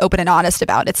I'm always open and honest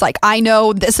about. It's like, I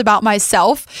know this about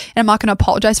myself and I'm not going to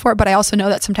apologize for it. But I also know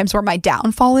that sometimes where my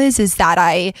downfall is that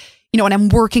when I'm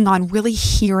working on really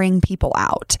hearing people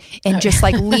out and just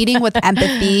like leading with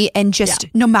empathy and just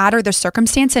no matter the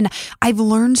circumstance. And I've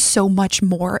learned so much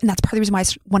more. And that's part of the reason why I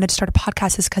wanted to start a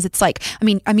podcast, is because it's like,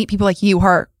 I meet people like you who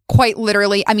are quite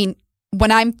literally, when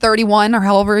I'm 31 or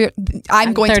however,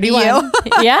 I'm going 31. To be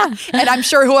you. Yeah. And I'm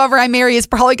sure whoever I marry is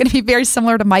probably going to be very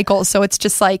similar to Michael. So it's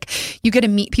just like, you get to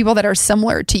meet people that are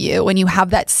similar to you and you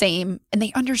have that same, and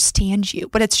they understand you,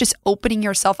 but it's just opening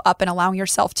yourself up and allowing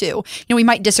yourself to, we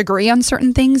might disagree on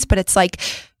certain things, but it's like,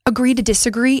 agree to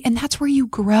disagree. And that's where you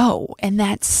grow. And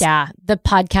that's. Yeah. The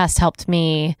podcast helped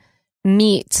me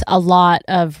meet a lot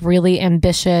of really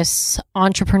ambitious,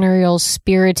 entrepreneurial,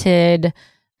 spirited,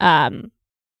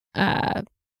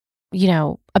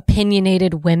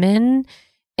 opinionated women.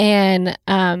 And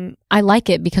I like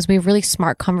it because we have really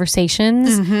smart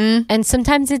conversations. And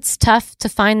sometimes it's tough to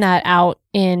find that out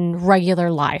in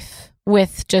regular life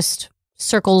with just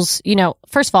circles.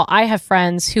 First of all, I have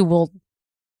friends who will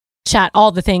chat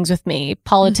all the things with me,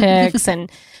 politics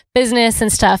and business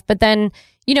and stuff. But then,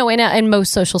 in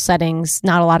most social settings,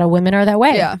 not a lot of women are that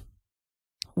way. Yeah.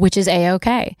 Which is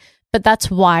A-okay. But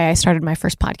that's why I started my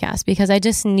first podcast, because I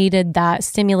just needed that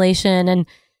stimulation and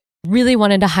really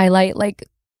wanted to highlight like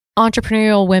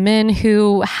entrepreneurial women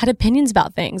who had opinions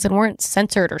about things and weren't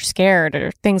censored or scared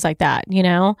or things like that,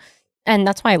 And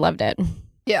that's why I loved it.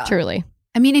 Yeah. Truly.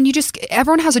 And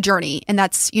everyone has a journey, and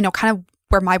that's, kind of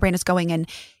where my brain is going. And,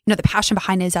 the passion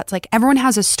behind it is that's like, everyone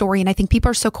has a story. And I think people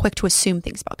are so quick to assume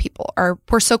things about people, or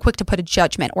we're so quick to put a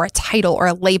judgment or a title or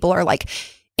a label, or like,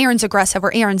 Aaron's aggressive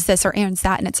or Aaron's this or Aaron's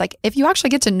that. And it's like, if you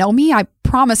actually get to know me, I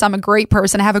promise I'm a great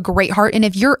person. I have a great heart. And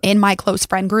if you're in my close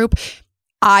friend group,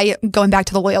 going back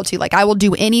to the loyalty, like I will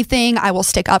do anything. I will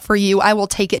stick up for you. I will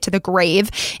take it to the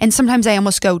grave. And sometimes I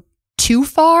almost go too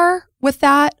far with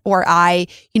that, or I,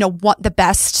 want the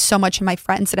best so much in my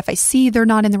friends that if I see they're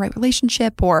not in the right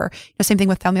relationship, or same thing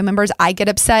with family members, I get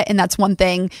upset. And that's one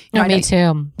thing. Me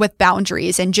too. With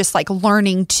boundaries and just like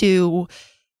learning to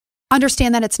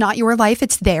understand that it's not your life,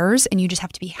 it's theirs, and you just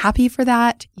have to be happy for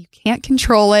that. You can't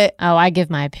control it. Oh, I give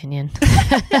my opinion.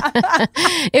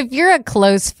 If you're a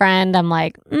close friend, I'm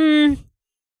like, do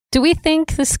we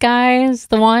think this guy is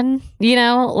the one?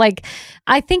 Like,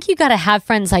 I think you got to have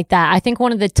friends like that. I think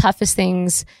one of the toughest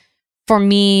things for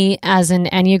me as an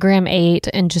Enneagram 8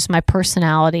 and just my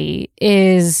personality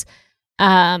is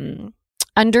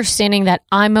understanding that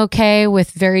I'm okay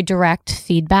with very direct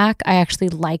feedback. I actually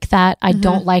like that. I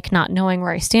don't like not knowing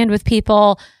where I stand with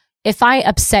people. If I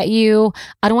upset you,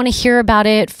 I don't want to hear about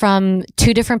it from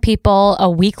two different people a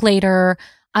week later.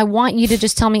 I want you to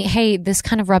just tell me, hey, this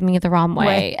kind of rubbed me the wrong way.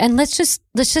 Right. And let's just,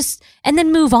 and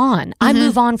then move on. I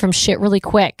move on from shit really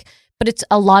quick, but it's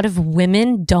a lot of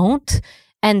women don't.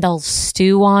 And they'll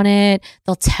stew on it.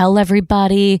 They'll tell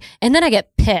everybody. And then I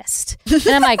get pissed. And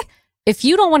I'm like, if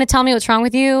you don't want to tell me what's wrong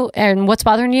with you and what's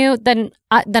bothering you, then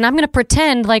I'm going to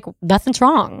pretend like nothing's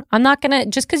wrong. I'm not going to,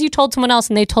 just because you told someone else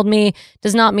and they told me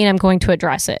does not mean I'm going to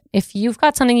address it. If you've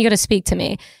got something, you got to speak to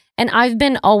me. And I've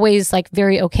been always like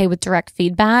very okay with direct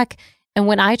feedback. And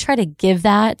when I try to give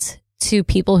that to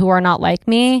people who are not like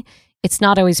me, it's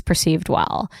not always perceived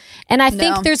well. And I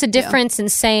think there's a difference in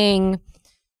saying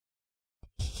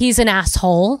he's an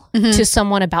asshole to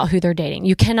someone about who they're dating.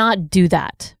 You cannot do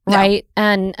that, right? No.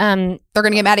 And they're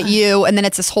going to get mad at you, and then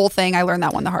it's this whole thing. I learned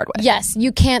that one the hard way. Yes,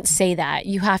 you can't say that.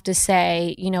 You have to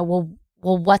say, well,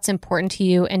 what's important to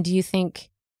you, and do you think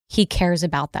he cares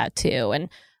about that too? And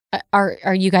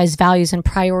are you guys' values and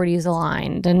priorities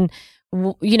aligned? And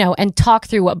and talk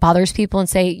through what bothers people and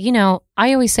say,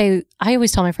 I always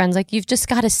tell my friends, like, you've just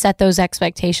got to set those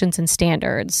expectations and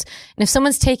standards. And if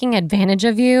someone's taking advantage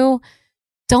of you,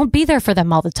 don't be there for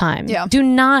them all the time. Yeah. Do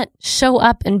not show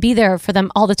up and be there for them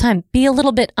all the time. Be a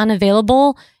little bit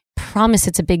unavailable. Promise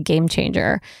it's a big game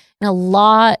changer. And a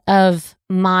lot of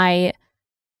my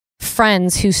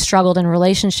friends who struggled in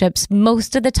relationships,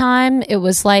 most of the time it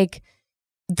was like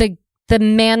the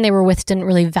man they were with didn't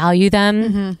really value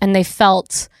them, and they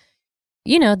felt,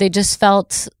 they just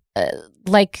felt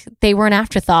like they were an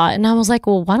afterthought. And I was like,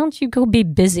 well, why don't you go be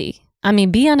busy? I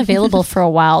mean, be unavailable for a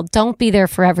while. Don't be there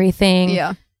for everything.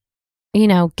 Yeah.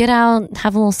 Get out,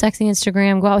 have a little sexy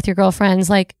Instagram, go out with your girlfriends.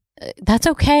 Like, that's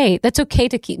okay. That's okay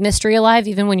to keep mystery alive,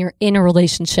 even when you're in a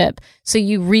relationship. So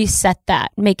you reset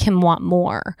that, make him want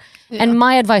more. Yeah. And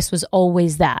my advice was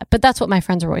always that. But that's what my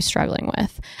friends were always struggling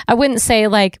with. I wouldn't say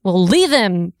like, well, leave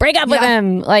him, break up with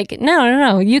him. Like,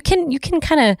 no. You can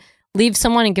kind of leave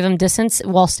someone and give them distance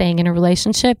while staying in a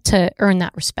relationship to earn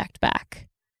that respect back.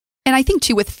 And I think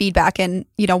too with feedback, and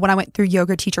when I went through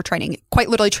yoga teacher training, it quite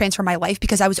literally transformed my life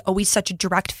because I was always such a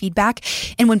direct feedback.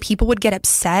 And when people would get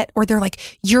upset or they're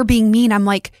like, you're being mean, I'm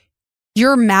like,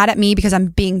 you're mad at me because I'm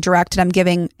being direct and I'm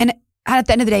giving. And at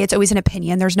the end of the day, it's always an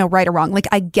opinion. There's no right or wrong. Like,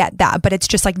 I get that, but it's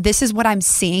just like, this is what I'm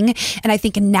seeing. And I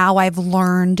think now I've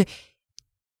learned,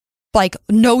 like,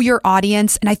 know your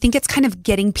audience. And I think it's kind of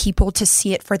getting people to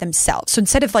see it for themselves. So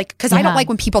instead of like, because I don't like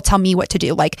when people tell me what to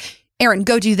do, like, Erin,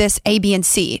 go do this, A, B, and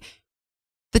C.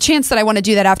 The chance that I want to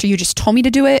do that after you just told me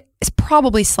to do it is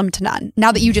probably slim to none.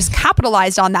 Now that you just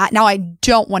capitalized on that, now I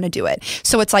don't want to do it.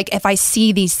 So it's like, if I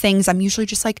see these things, I'm usually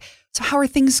just like, so how are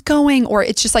things going? Or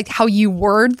it's just like how you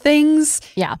word things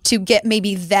to get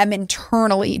maybe them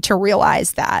internally to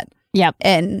realize that. Yep.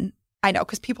 And I know,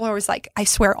 because people are always like, I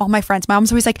swear, all my friends, my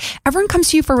mom's always like, everyone comes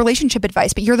to you for relationship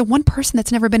advice, but you're the one person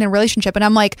that's never been in a relationship. And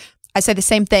I'm like, I say the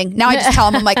same thing. Now I just tell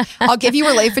them, I'm like, I'll give you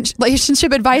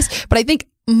relationship advice, but I think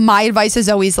my advice is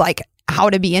always like how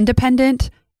to be independent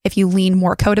if you lean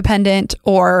more codependent,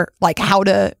 or like how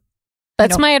to.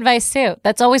 That's my advice too.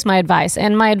 That's always my advice.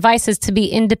 And my advice is to be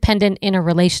independent in a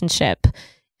relationship.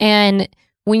 And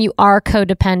when you are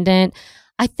codependent,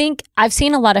 I think I've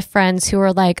seen a lot of friends who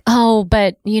are like, oh,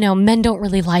 but men don't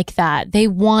really like that. They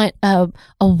want a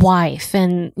wife,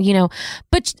 and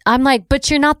but I'm like, but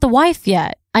you're not the wife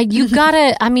yet.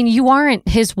 You aren't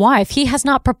his wife. He has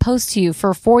not proposed to you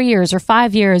for 4 years or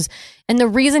 5 years. And the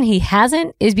reason he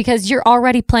hasn't is because you're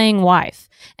already playing wife.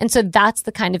 And so that's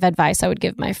the kind of advice I would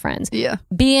give my friends. Yeah.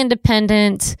 Be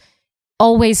independent,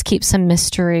 always keep some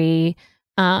mystery.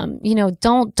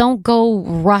 Don't go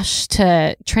rush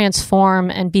to transform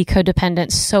and be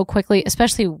codependent so quickly,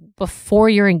 especially before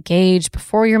you're engaged,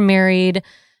 before you're married.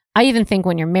 I even think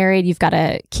when you're married, you've got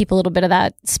to keep a little bit of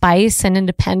that spice and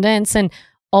independence and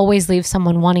always leave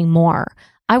someone wanting more.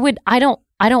 I don't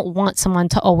want someone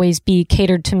to always be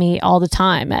catered to me all the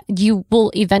time. You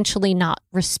will eventually not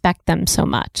respect them so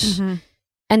much. Mm-hmm.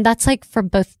 And that's like for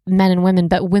both men and women,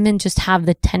 but women just have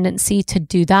the tendency to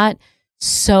do that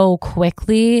so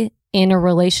quickly in a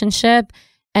relationship.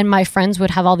 And my friends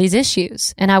would have all these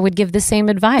issues, and I would give the same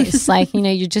advice. Like,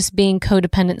 you're just being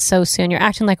codependent so soon. You're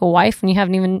acting like a wife when he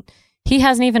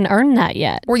hasn't even earned that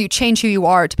yet. Or you change who you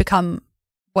are to become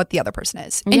what the other person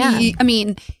is.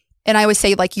 And and I always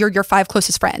say, like, you're your 5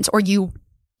 closest friends, or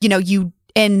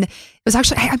and it was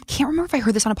actually, I can't remember if I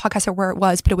heard this on a podcast or where it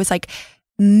was, but it was like,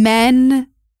 men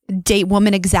date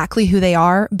women exactly who they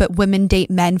are, but women date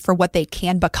men for what they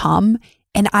can become.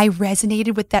 And I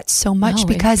resonated with that so much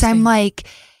because I'm like,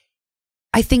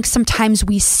 I think sometimes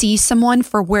we see someone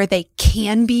for where they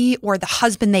can be, or the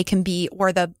husband they can be,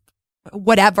 or the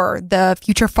whatever, the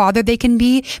future father they can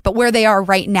be, but where they are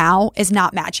right now is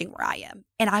not matching where I am.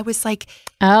 And I was like,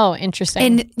 oh, interesting.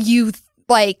 And you,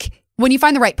 like, when you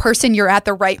find the right person, you're at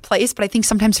the right place. But I think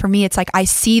sometimes for me, it's like, I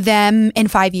see them in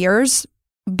 5 years,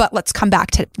 but let's come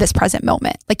back to this present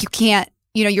moment. Like, you can't,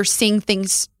 you're seeing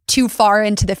things too far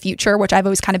into the future, which I've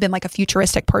always kind of been like a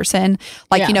futuristic person.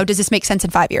 Like, does this make sense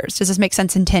in 5 years? Does this make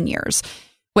sense in 10 years?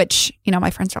 Which, my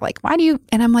friends are like, why do you?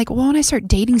 And I'm like, well, when I start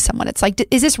dating someone, it's like,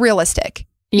 is this realistic?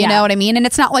 You know what I mean? And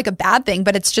it's not like a bad thing,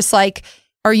 but it's just like,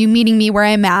 are you meeting me where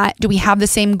I'm at? Do we have the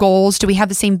same goals? Do we have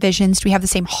the same visions? Do we have the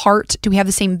same heart? Do we have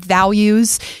the same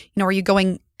values? Are you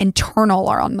going internal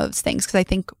or on those things? Because I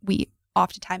think we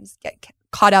oftentimes get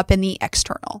caught up in the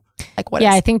external. Like, what?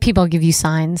 Yeah, I think people give you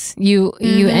signs. You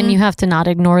and you have to not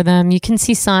ignore them. You can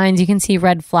see signs. You can see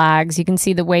red flags. You can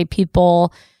see the way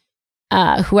people,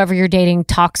 whoever you're dating,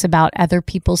 talks about other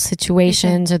people's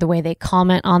situations, or the way they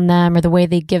comment on them, or the way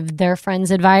they give their friends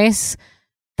advice.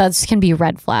 Those can be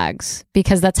red flags,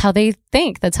 because that's how they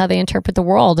think. That's how they interpret the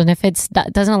world. And if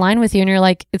that doesn't align with you, and you're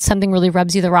like, it's something really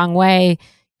rubs you the wrong way,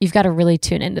 you've got to really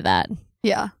tune into that.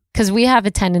 Yeah. Because we have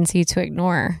a tendency to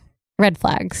ignore red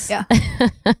flags. Yeah.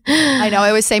 I know. I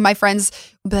always say, my friends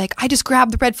will be like, I just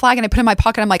grabbed the red flag and I put it in my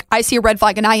pocket. I'm like, I see a red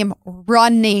flag and I am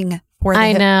running for it.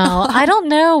 I know. I don't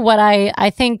know what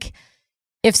I think.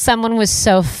 if someone was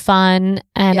so fun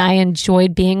and I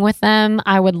enjoyed being with them,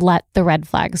 I would let the red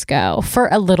flags go for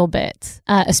a little bit,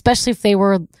 especially if they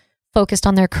were focused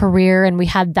on their career and we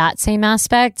had that same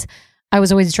aspect. I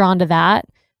was always drawn to that.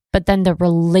 But then the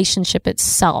relationship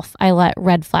itself, I let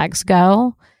red flags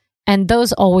go. And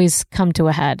those always come to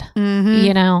a head,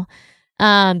 you know?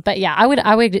 But yeah,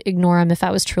 I would ignore them if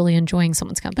I was truly enjoying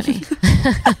someone's company.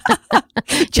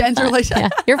 Jen's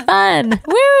relationship. Yeah, you're fun.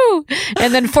 Woo!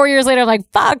 And then 4 years later, I'm like,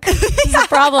 fuck, this is a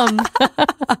problem.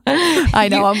 I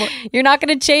know. You're not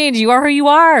going to change. You are who you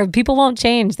are. People won't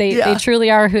change. They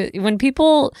truly are who. When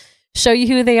people show you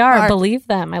who they are, believe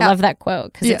them. I love that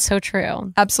quote because it's so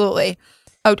true. Absolutely.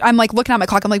 Oh, I'm like looking at my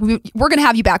clock. I'm like, we're going to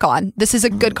have you back on. This is a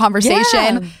good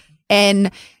conversation. Yeah.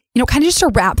 And kind of just to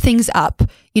wrap things up,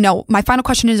 my final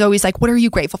question is always like, what are you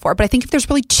grateful for? But I think if there's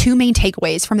really two main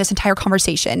takeaways from this entire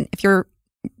conversation, if you're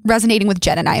resonating with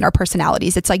Jen and I and our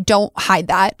personalities, it's like, don't hide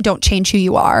that. Don't change who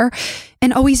you are.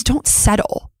 And always don't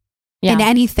settle in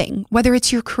anything, whether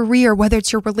it's your career, whether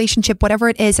it's your relationship, whatever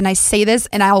it is. And I say this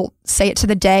and I'll say it to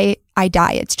the day I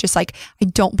die. It's just like, I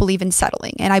don't believe in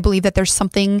settling. And I believe that there's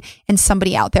something and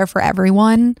somebody out there for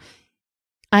everyone.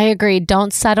 I agree.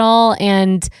 Don't settle.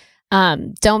 And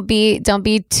don't be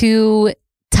too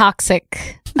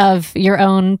toxic of your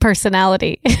own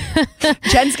personality.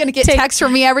 Jen's going to get texts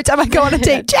from me every time I go on a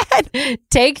date. Jen,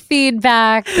 take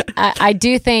feedback. I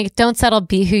do think don't settle,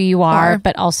 be who you are,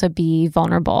 but also be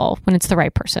vulnerable when it's the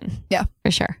right person. Yeah,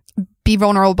 for sure. Be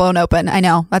vulnerable and open. I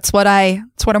know that's what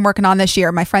I'm working on this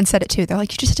year. My friends said it too. They're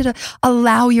like, you just have to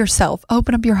allow yourself,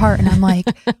 open up your heart. And I'm like,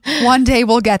 one day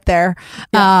we'll get there.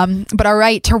 Yeah. But all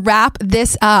right, to wrap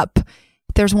this up,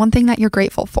 there's one thing that you're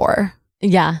grateful for.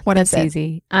 Yeah. What is it?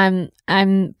 Easy.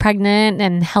 I'm pregnant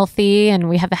and healthy, and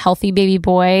we have a healthy baby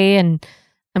boy, and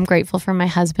I'm grateful for my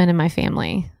husband and my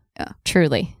family. Yeah.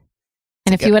 Truly.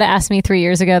 And if you would have asked me 3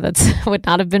 years ago, that would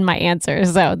not have been my answer.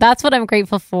 So that's what I'm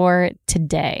grateful for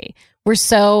today. We're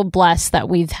so blessed that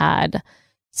we've had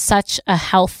such a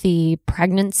healthy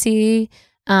pregnancy.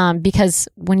 Because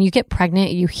when you get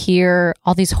pregnant, you hear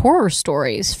all these horror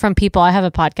stories from people. I have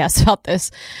a podcast about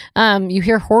this. You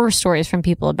hear horror stories from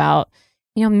people about,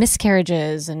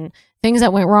 miscarriages and things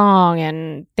that went wrong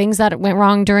and things that went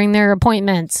wrong during their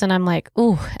appointments. And I'm like,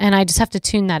 ooh, and I just have to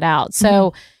tune that out.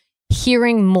 So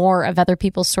hearing more of other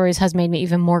people's stories has made me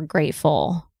even more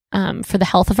grateful for the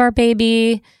health of our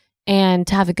baby and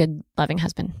to have a good, loving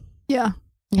husband. Yeah.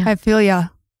 I feel ya.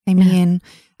 I mean,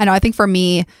 I know, I think for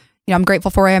me, I'm grateful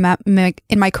for where I'm at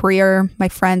in my career, my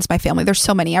friends, my family. There's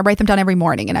so many. I write them down every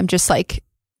morning, and I'm just like,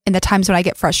 in the times when I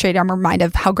get frustrated, I'm reminded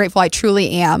of how grateful I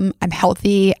truly am. I'm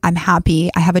healthy. I'm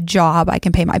happy. I have a job. I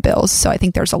can pay my bills. So I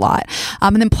think there's a lot.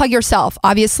 And then plug yourself.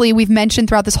 Obviously, we've mentioned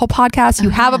throughout this whole podcast, you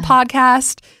have a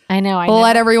podcast. I know.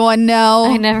 Let everyone know.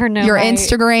 I never know your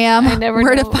Instagram. I never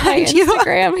where know to find my you.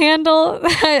 Instagram handle.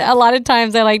 A lot of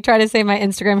times I try to say my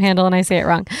Instagram handle and I say it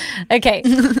wrong. Okay.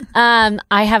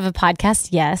 I have a podcast.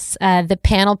 Yes. The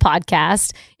Panel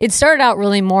Podcast. It started out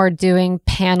really more doing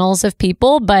panels of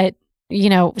people, but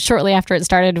shortly after it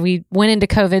started, we went into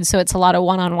COVID. So it's a lot of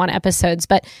one-on-one episodes,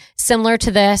 but similar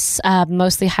to this,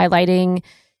 mostly highlighting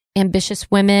ambitious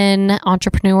women,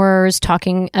 entrepreneurs,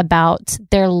 talking about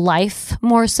their life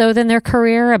more so than their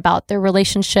career, about their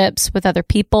relationships with other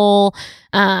people,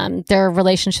 their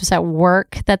relationships at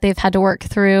work that they've had to work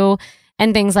through,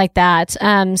 and things like that.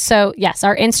 So yes,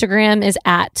 our Instagram is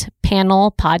at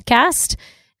Panel Podcast.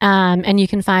 And you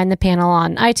can find the panel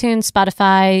on iTunes,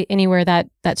 Spotify, anywhere that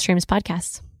streams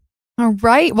podcasts. All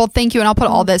right. Well, thank you. And I'll put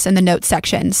all this in the notes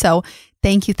section. So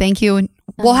thank you. And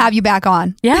we'll have you back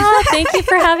on. Yeah. Thank you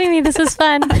for having me. This was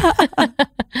fun.